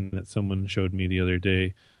campaign that someone showed me the other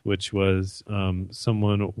day, which was a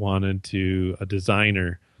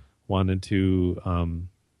designer wanted to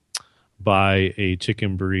buy a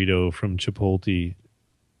chicken burrito from Chipotle,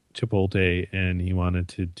 and he wanted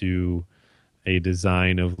to do a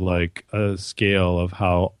design of like a scale of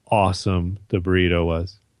how awesome the burrito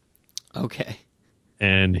was. Okay.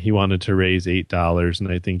 And he wanted to raise $8,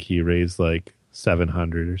 and I think he raised like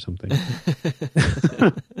 $700 or something.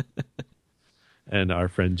 And our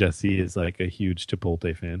friend Jesse is like a huge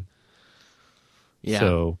Chipotle fan. Yeah.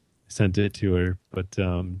 So I sent it to her. But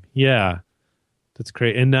yeah, that's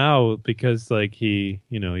great. And now because like you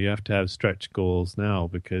have to have stretch goals now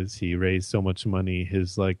because he raised so much money.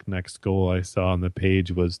 His like next goal I saw on the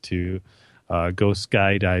page was to go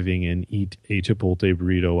skydiving and eat a Chipotle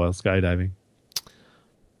burrito while skydiving.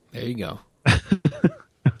 There you go.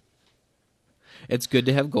 It's good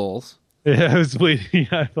to have goals. Yeah, I was waiting.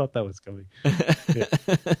 I thought that was coming. Yeah.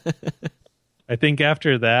 I think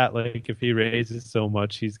after that, like if he raises so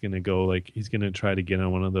much, he's gonna try to get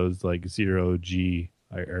on one of those like 0G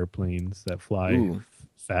airplanes that fly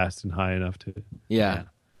fast and high enough to. Yeah.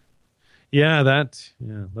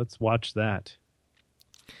 Let's watch that.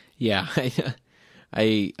 Yeah,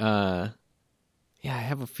 I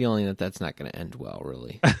have a feeling that that's not going to end well,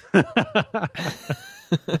 really.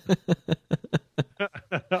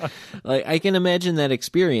 Like I can imagine that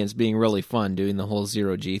experience being really fun, doing the whole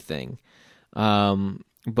 0G thing,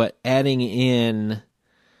 but adding in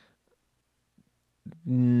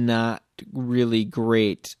not really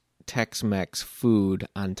great Tex-Mex food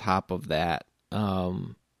on top of that.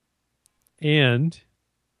 And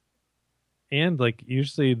like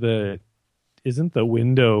usually isn't the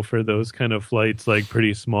window for those kind of flights like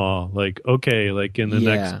pretty small? Like, okay, like in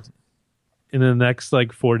the next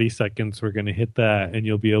like 40 seconds we're going to hit that and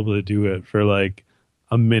you'll be able to do it for like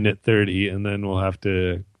a minute 30 and then we'll have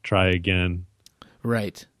to try again.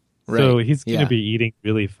 Right. So he's going to be eating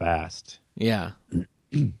really fast. Yeah.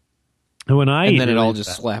 And when I and eat then it really all just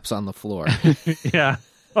fast, slaps on the floor. yeah.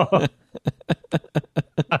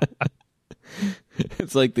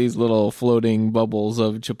 It's like these little floating bubbles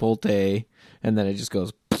of Chipotle, and then it just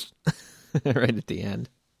goes right at the end.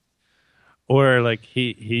 Or like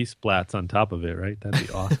he splats on top of it, right? That'd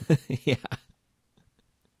be awesome. Yeah.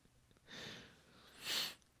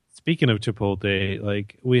 Speaking of Chipotle,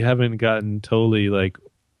 like we haven't gotten totally like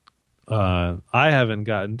I haven't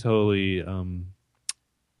gotten totally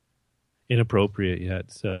inappropriate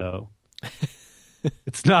yet, so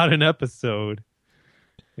it's not an episode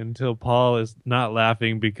until Paul is not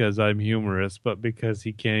laughing because I'm humorous, but because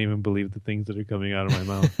he can't even believe the things that are coming out of my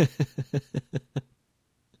mouth.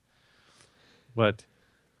 But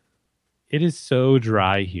it is so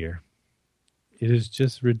dry here. It is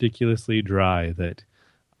just ridiculously dry that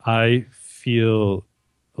I feel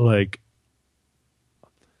like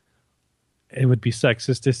it would be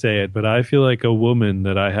sexist to say it, but I feel like a woman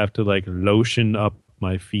that I have to like lotion up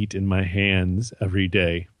my feet and my hands every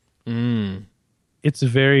day. Mm. It's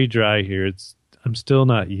very dry here. I'm still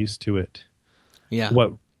not used to it. Yeah.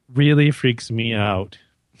 What really freaks me out,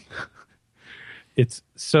 it's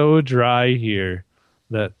so dry here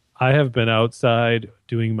that I have been outside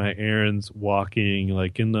doing my errands, walking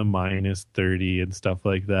like in the minus 30 and stuff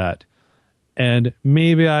like that. And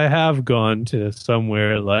maybe I have gone to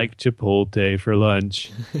somewhere like Chipotle for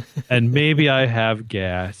lunch, and maybe I have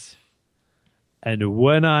gas. And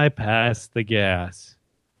when I pass the gas,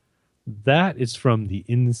 that is from the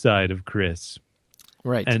inside of Chris.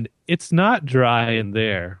 Right. And it's not dry in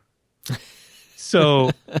there.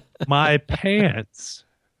 So my pants,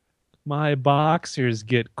 my boxers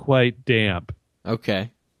get quite damp.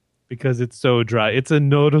 Okay. Because it's so dry. It's a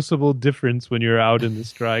noticeable difference when you're out in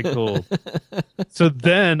this dry cold. So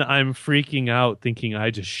then I'm freaking out thinking I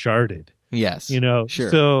just sharted. Yes. You know? Sure.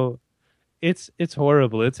 So it's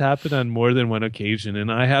horrible. It's happened on more than one occasion,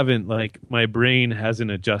 and I haven't, like, my brain hasn't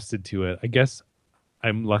adjusted to it. I guess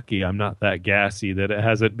I'm lucky I'm not that gassy that it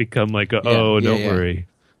hasn't become like, don't worry.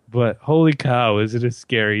 But holy cow, is it a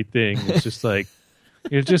scary thing? It's just like,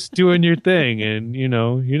 you're just doing your thing, and, you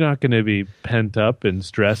know, you're not going to be pent up and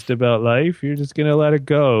stressed about life. You're just going to let it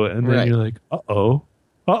go. And then you're like,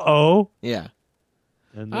 uh-oh. Yeah.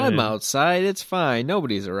 And I'm outside. It's fine.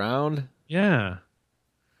 Nobody's around. Yeah.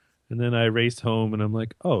 And then I race home, and I'm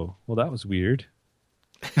like, oh, well, that was weird.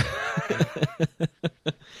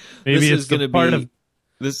 Maybe this it's the part of...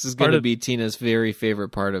 This is going to be Tina's very favorite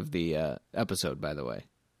part of the episode, by the way.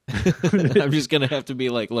 I'm just going to have to be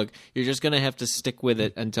like, look, you're just going to have to stick with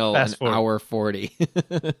it until an hour 40.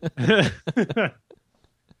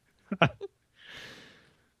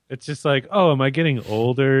 It's just like, oh, am I getting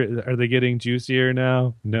older? Are they getting juicier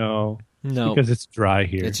now? No. No. Because it's dry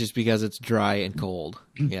here. It's just because it's dry and cold.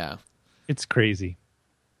 Yeah. It's crazy.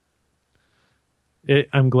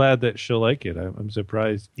 I'm glad that she'll like it. I'm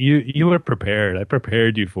surprised. You were prepared. I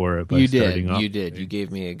prepared you for it by starting off. You did. You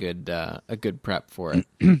gave me a good prep for it.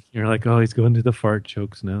 You're like, oh, he's going to the fart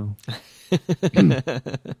jokes now.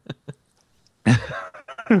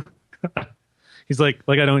 He's like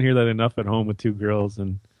I don't hear that enough at home with two girls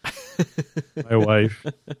and my wife.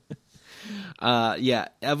 Yeah,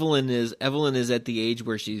 Evelyn is at the age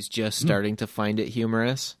where she's just starting to find it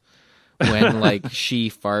humorous when like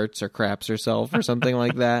she farts or craps herself or something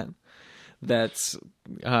like that. That's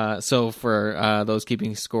so for those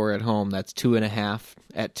keeping score at home, that's 2.5.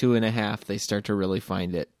 At 2.5, they start to really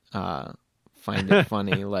find it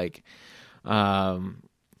funny. Like,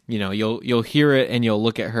 you know, you'll hear it and you'll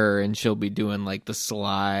look at her and she'll be doing like the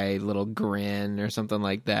sly little grin or something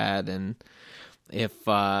like that. And if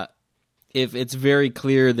it's very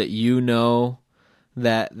clear that you know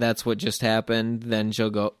that that's what just happened, then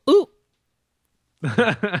she'll go, ooh,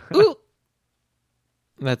 ooh.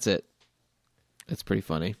 That's it. It's pretty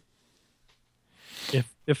funny.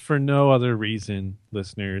 If for no other reason,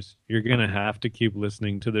 listeners, you're going to have to keep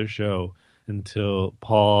listening to the show until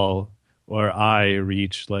Paul or I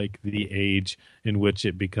reach like the age in which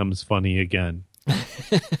it becomes funny again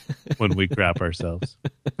when we crap ourselves.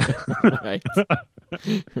 Right.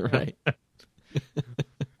 Right.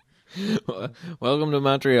 Welcome to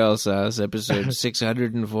Montreal Sauce, episode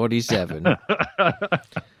 647.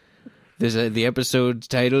 The episode's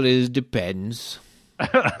title is Depends.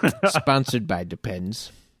 Sponsored by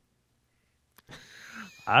Depends.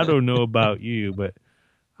 I don't know about you, but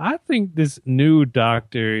I think this new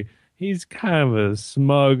doctor, he's kind of a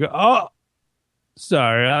smug. Oh,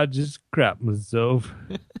 sorry, I just crapped myself.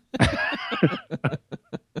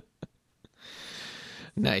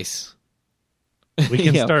 Nice. We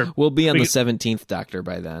can start. We'll be on the 17th Doctor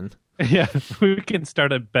by then. Yeah, we can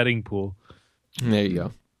start a betting pool. There you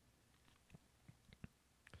go.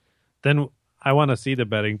 Then I want to see the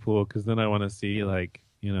betting pool because then I want to see, like,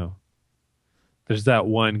 you know, there's that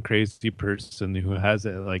one crazy person who has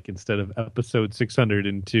it, like, instead of episode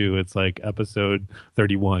 602, it's like episode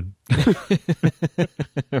 31.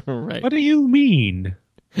 Right. What do you mean?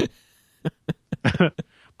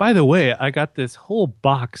 By the way, I got this whole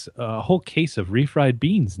box, a whole case of refried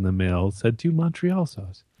beans in the mail, said to Montreal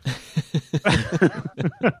sauce.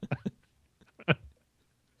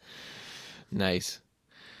 Nice.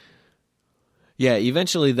 Yeah,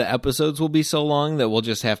 eventually the episodes will be so long that we'll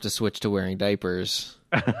just have to switch to wearing diapers.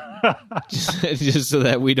 just so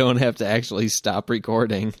that we don't have to actually stop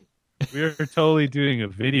recording. We're totally doing a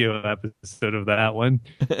video episode of that one.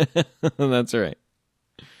 That's right.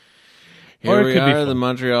 Here we are, the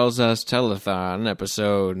Montreal Sauce Telethon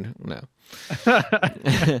episode. No.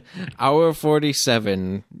 Hour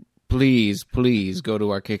 47. Please go to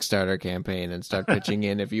our Kickstarter campaign and start pitching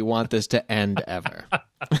in if you want this to end ever.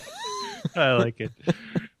 I like it.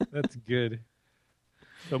 That's good.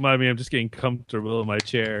 Don't mind me, I'm just getting comfortable in my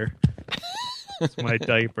chair. It's my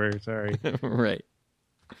diaper, sorry. Right.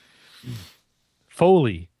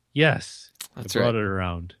 Foley, yes. That's I brought right. it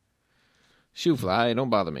around. Shoe fly, don't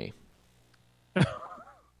bother me. I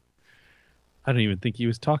don't even think he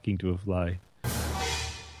was talking to a fly.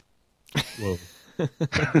 Whoa.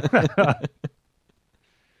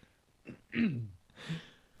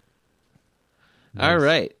 All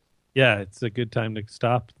right. Yeah, it's a good time to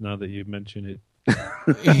stop now that you've mentioned it.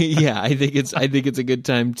 Yeah, I think it's a good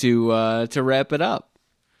time to wrap it up.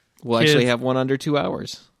 We'll actually have one under 2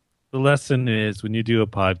 hours. The lesson is when you do a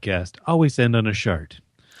podcast, always end on a shart.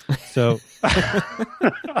 So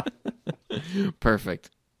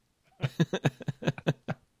perfect.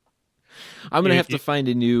 I'm gonna have to find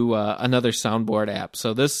a new another soundboard app.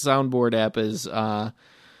 So this soundboard app is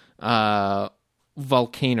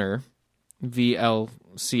Volcaner,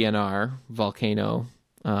 VLCNR, Volcano,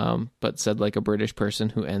 but said like a British person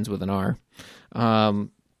who ends with an R.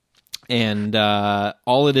 And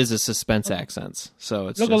all it is suspense accents. So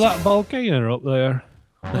it's look just, at that volcano up there.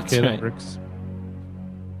 That's okay, right. that works.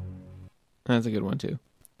 That's a good one too.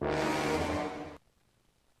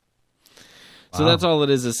 So that's all it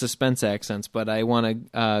is suspense accents, but I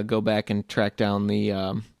want to go back and track down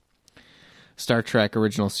the Star Trek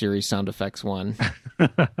original series sound effects one.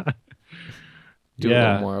 Do a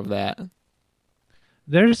little more of that.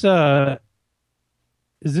 There's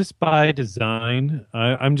is this by design?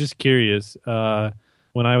 I'm just curious.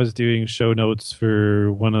 When I was doing show notes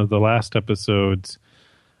for one of the last episodes,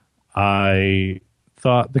 I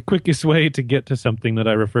thought the quickest way to get to something that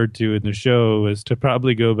I referred to in the show was to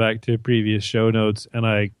probably go back to previous show notes, and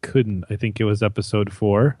I couldn't. I think it was episode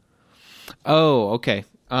 4. Oh, okay.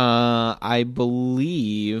 I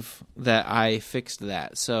believe that I fixed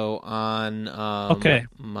that. So on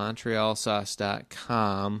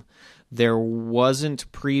MontrealSauce.com, there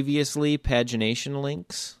wasn't previously pagination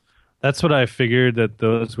links. That's what I figured, that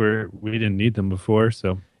those were, we didn't need them before,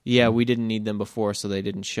 so. Yeah, we didn't need them before, so they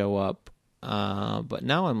didn't show up. But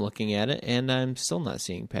now I'm looking at it, and I'm still not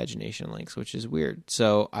seeing pagination links, which is weird.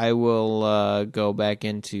 So I will go back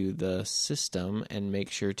into the system and make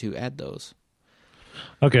sure to add those.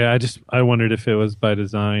 Okay, I wondered if it was by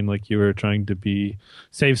design, like you were trying to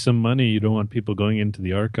save some money. You don't want people going into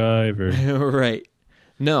the archive, or right.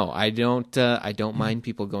 No, I don't. I don't mind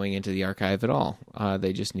people going into the archive at all.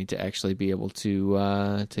 They just need to actually be able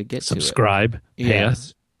to get subscribe, to it. Pay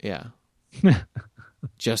us. Yeah.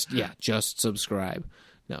 just subscribe.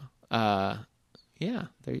 No. Yeah,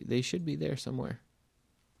 they should be there somewhere.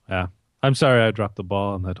 Yeah. I'm sorry I dropped the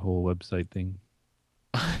ball on that whole website thing.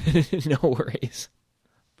 No worries.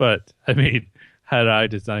 But I mean, had I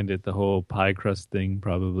designed it, the whole pie crust thing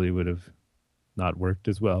probably would have not worked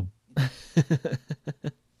as well.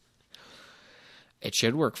 It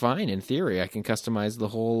should work fine in theory. I can customize the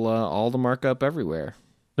whole all the markup everywhere.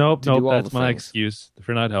 Nope, that's my excuse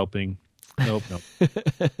for not helping. Nope.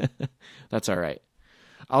 That's all right.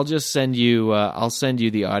 I'll just send you I'll send you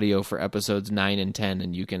the audio for episodes 9 and 10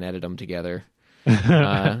 and you can edit them together.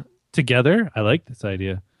 Together? I like this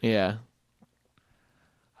idea. Yeah.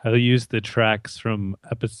 I'll use the tracks from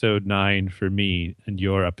episode 9 for me and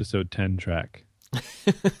your episode 10 track.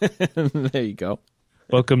 There you go.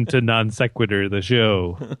 Welcome to Non Sequitur, the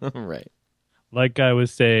show. Right. Like I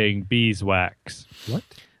was saying, beeswax. What?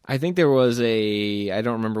 I think there was I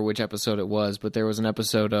don't remember which episode it was, but there was an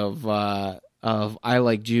episode of I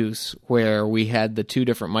Like Juice where we had the two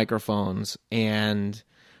different microphones, and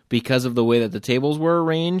because of the way that the tables were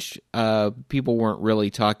arranged, people weren't really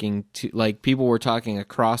talking people were talking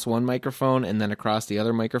across one microphone and then across the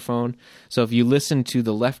other microphone. So if you listen to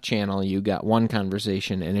the left channel, you got one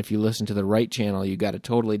conversation, and if you listen to the right channel, you got a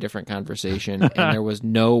totally different conversation, and there was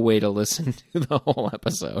no way to listen to the whole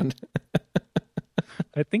episode.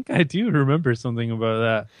 I think I do remember something about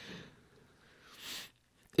that.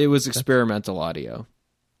 It was experimental audio.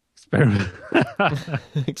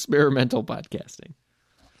 Experimental podcasting.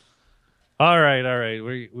 All right.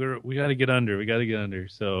 We got to get under.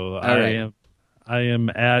 So I am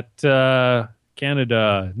at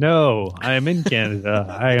Canada. No, I am in Canada.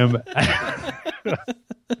 I am.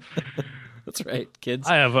 That's right, kids.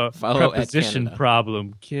 I have a preposition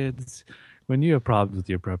problem, kids. When you have problems with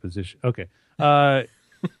your preposition, okay.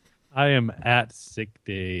 I am at Sick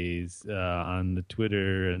Days on the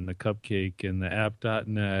Twitter and the Cupcake and the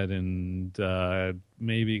app.net and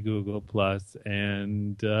maybe Google Plus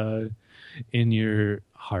and in your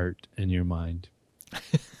heart and your mind.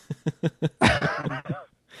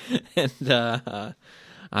 And I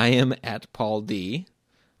am at Paul D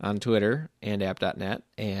on Twitter and app.net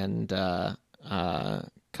and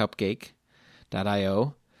cupcake.io.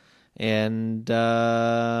 And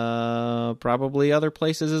probably other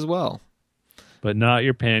places as well. But not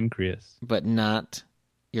your pancreas.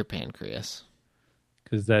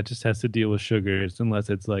 Because that just has to deal with sugars unless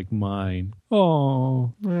it's like mine.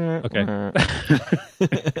 Oh. Okay.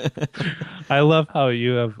 I love how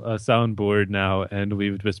you have a soundboard now and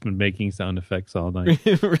we've just been making sound effects all night.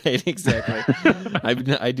 Right, exactly.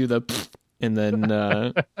 I do the... And then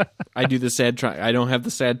I do the sad. I don't have the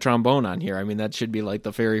sad trombone on here. I mean, that should be like the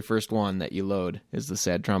very first one that you load is the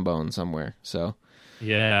sad trombone somewhere. So,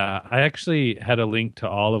 yeah, I actually had a link to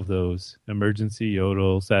all of those: emergency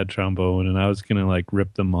yodel, sad trombone, and I was gonna like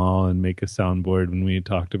rip them all and make a soundboard when we had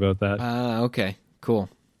talked about that. Okay, cool.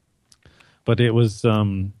 But it was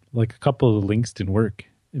like a couple of the links didn't work.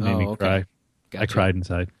 It made me cry. Gotcha. I cried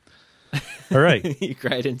inside. All right, you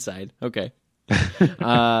cried inside. Okay.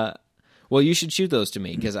 Well, you should shoot those to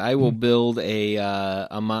me because I will build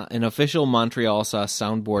an official Montreal Sauce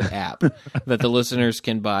soundboard app that the listeners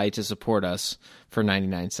can buy to support us for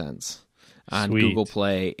 99 cents on Sweet. Google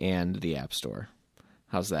Play and the App Store.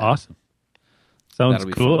 How's that? Awesome. Sounds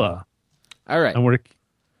cool. All right. And we're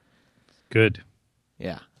good.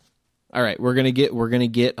 Yeah. All right. We're gonna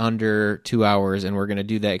get under 2 hours, and we're gonna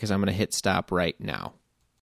do that because I'm gonna hit stop right now.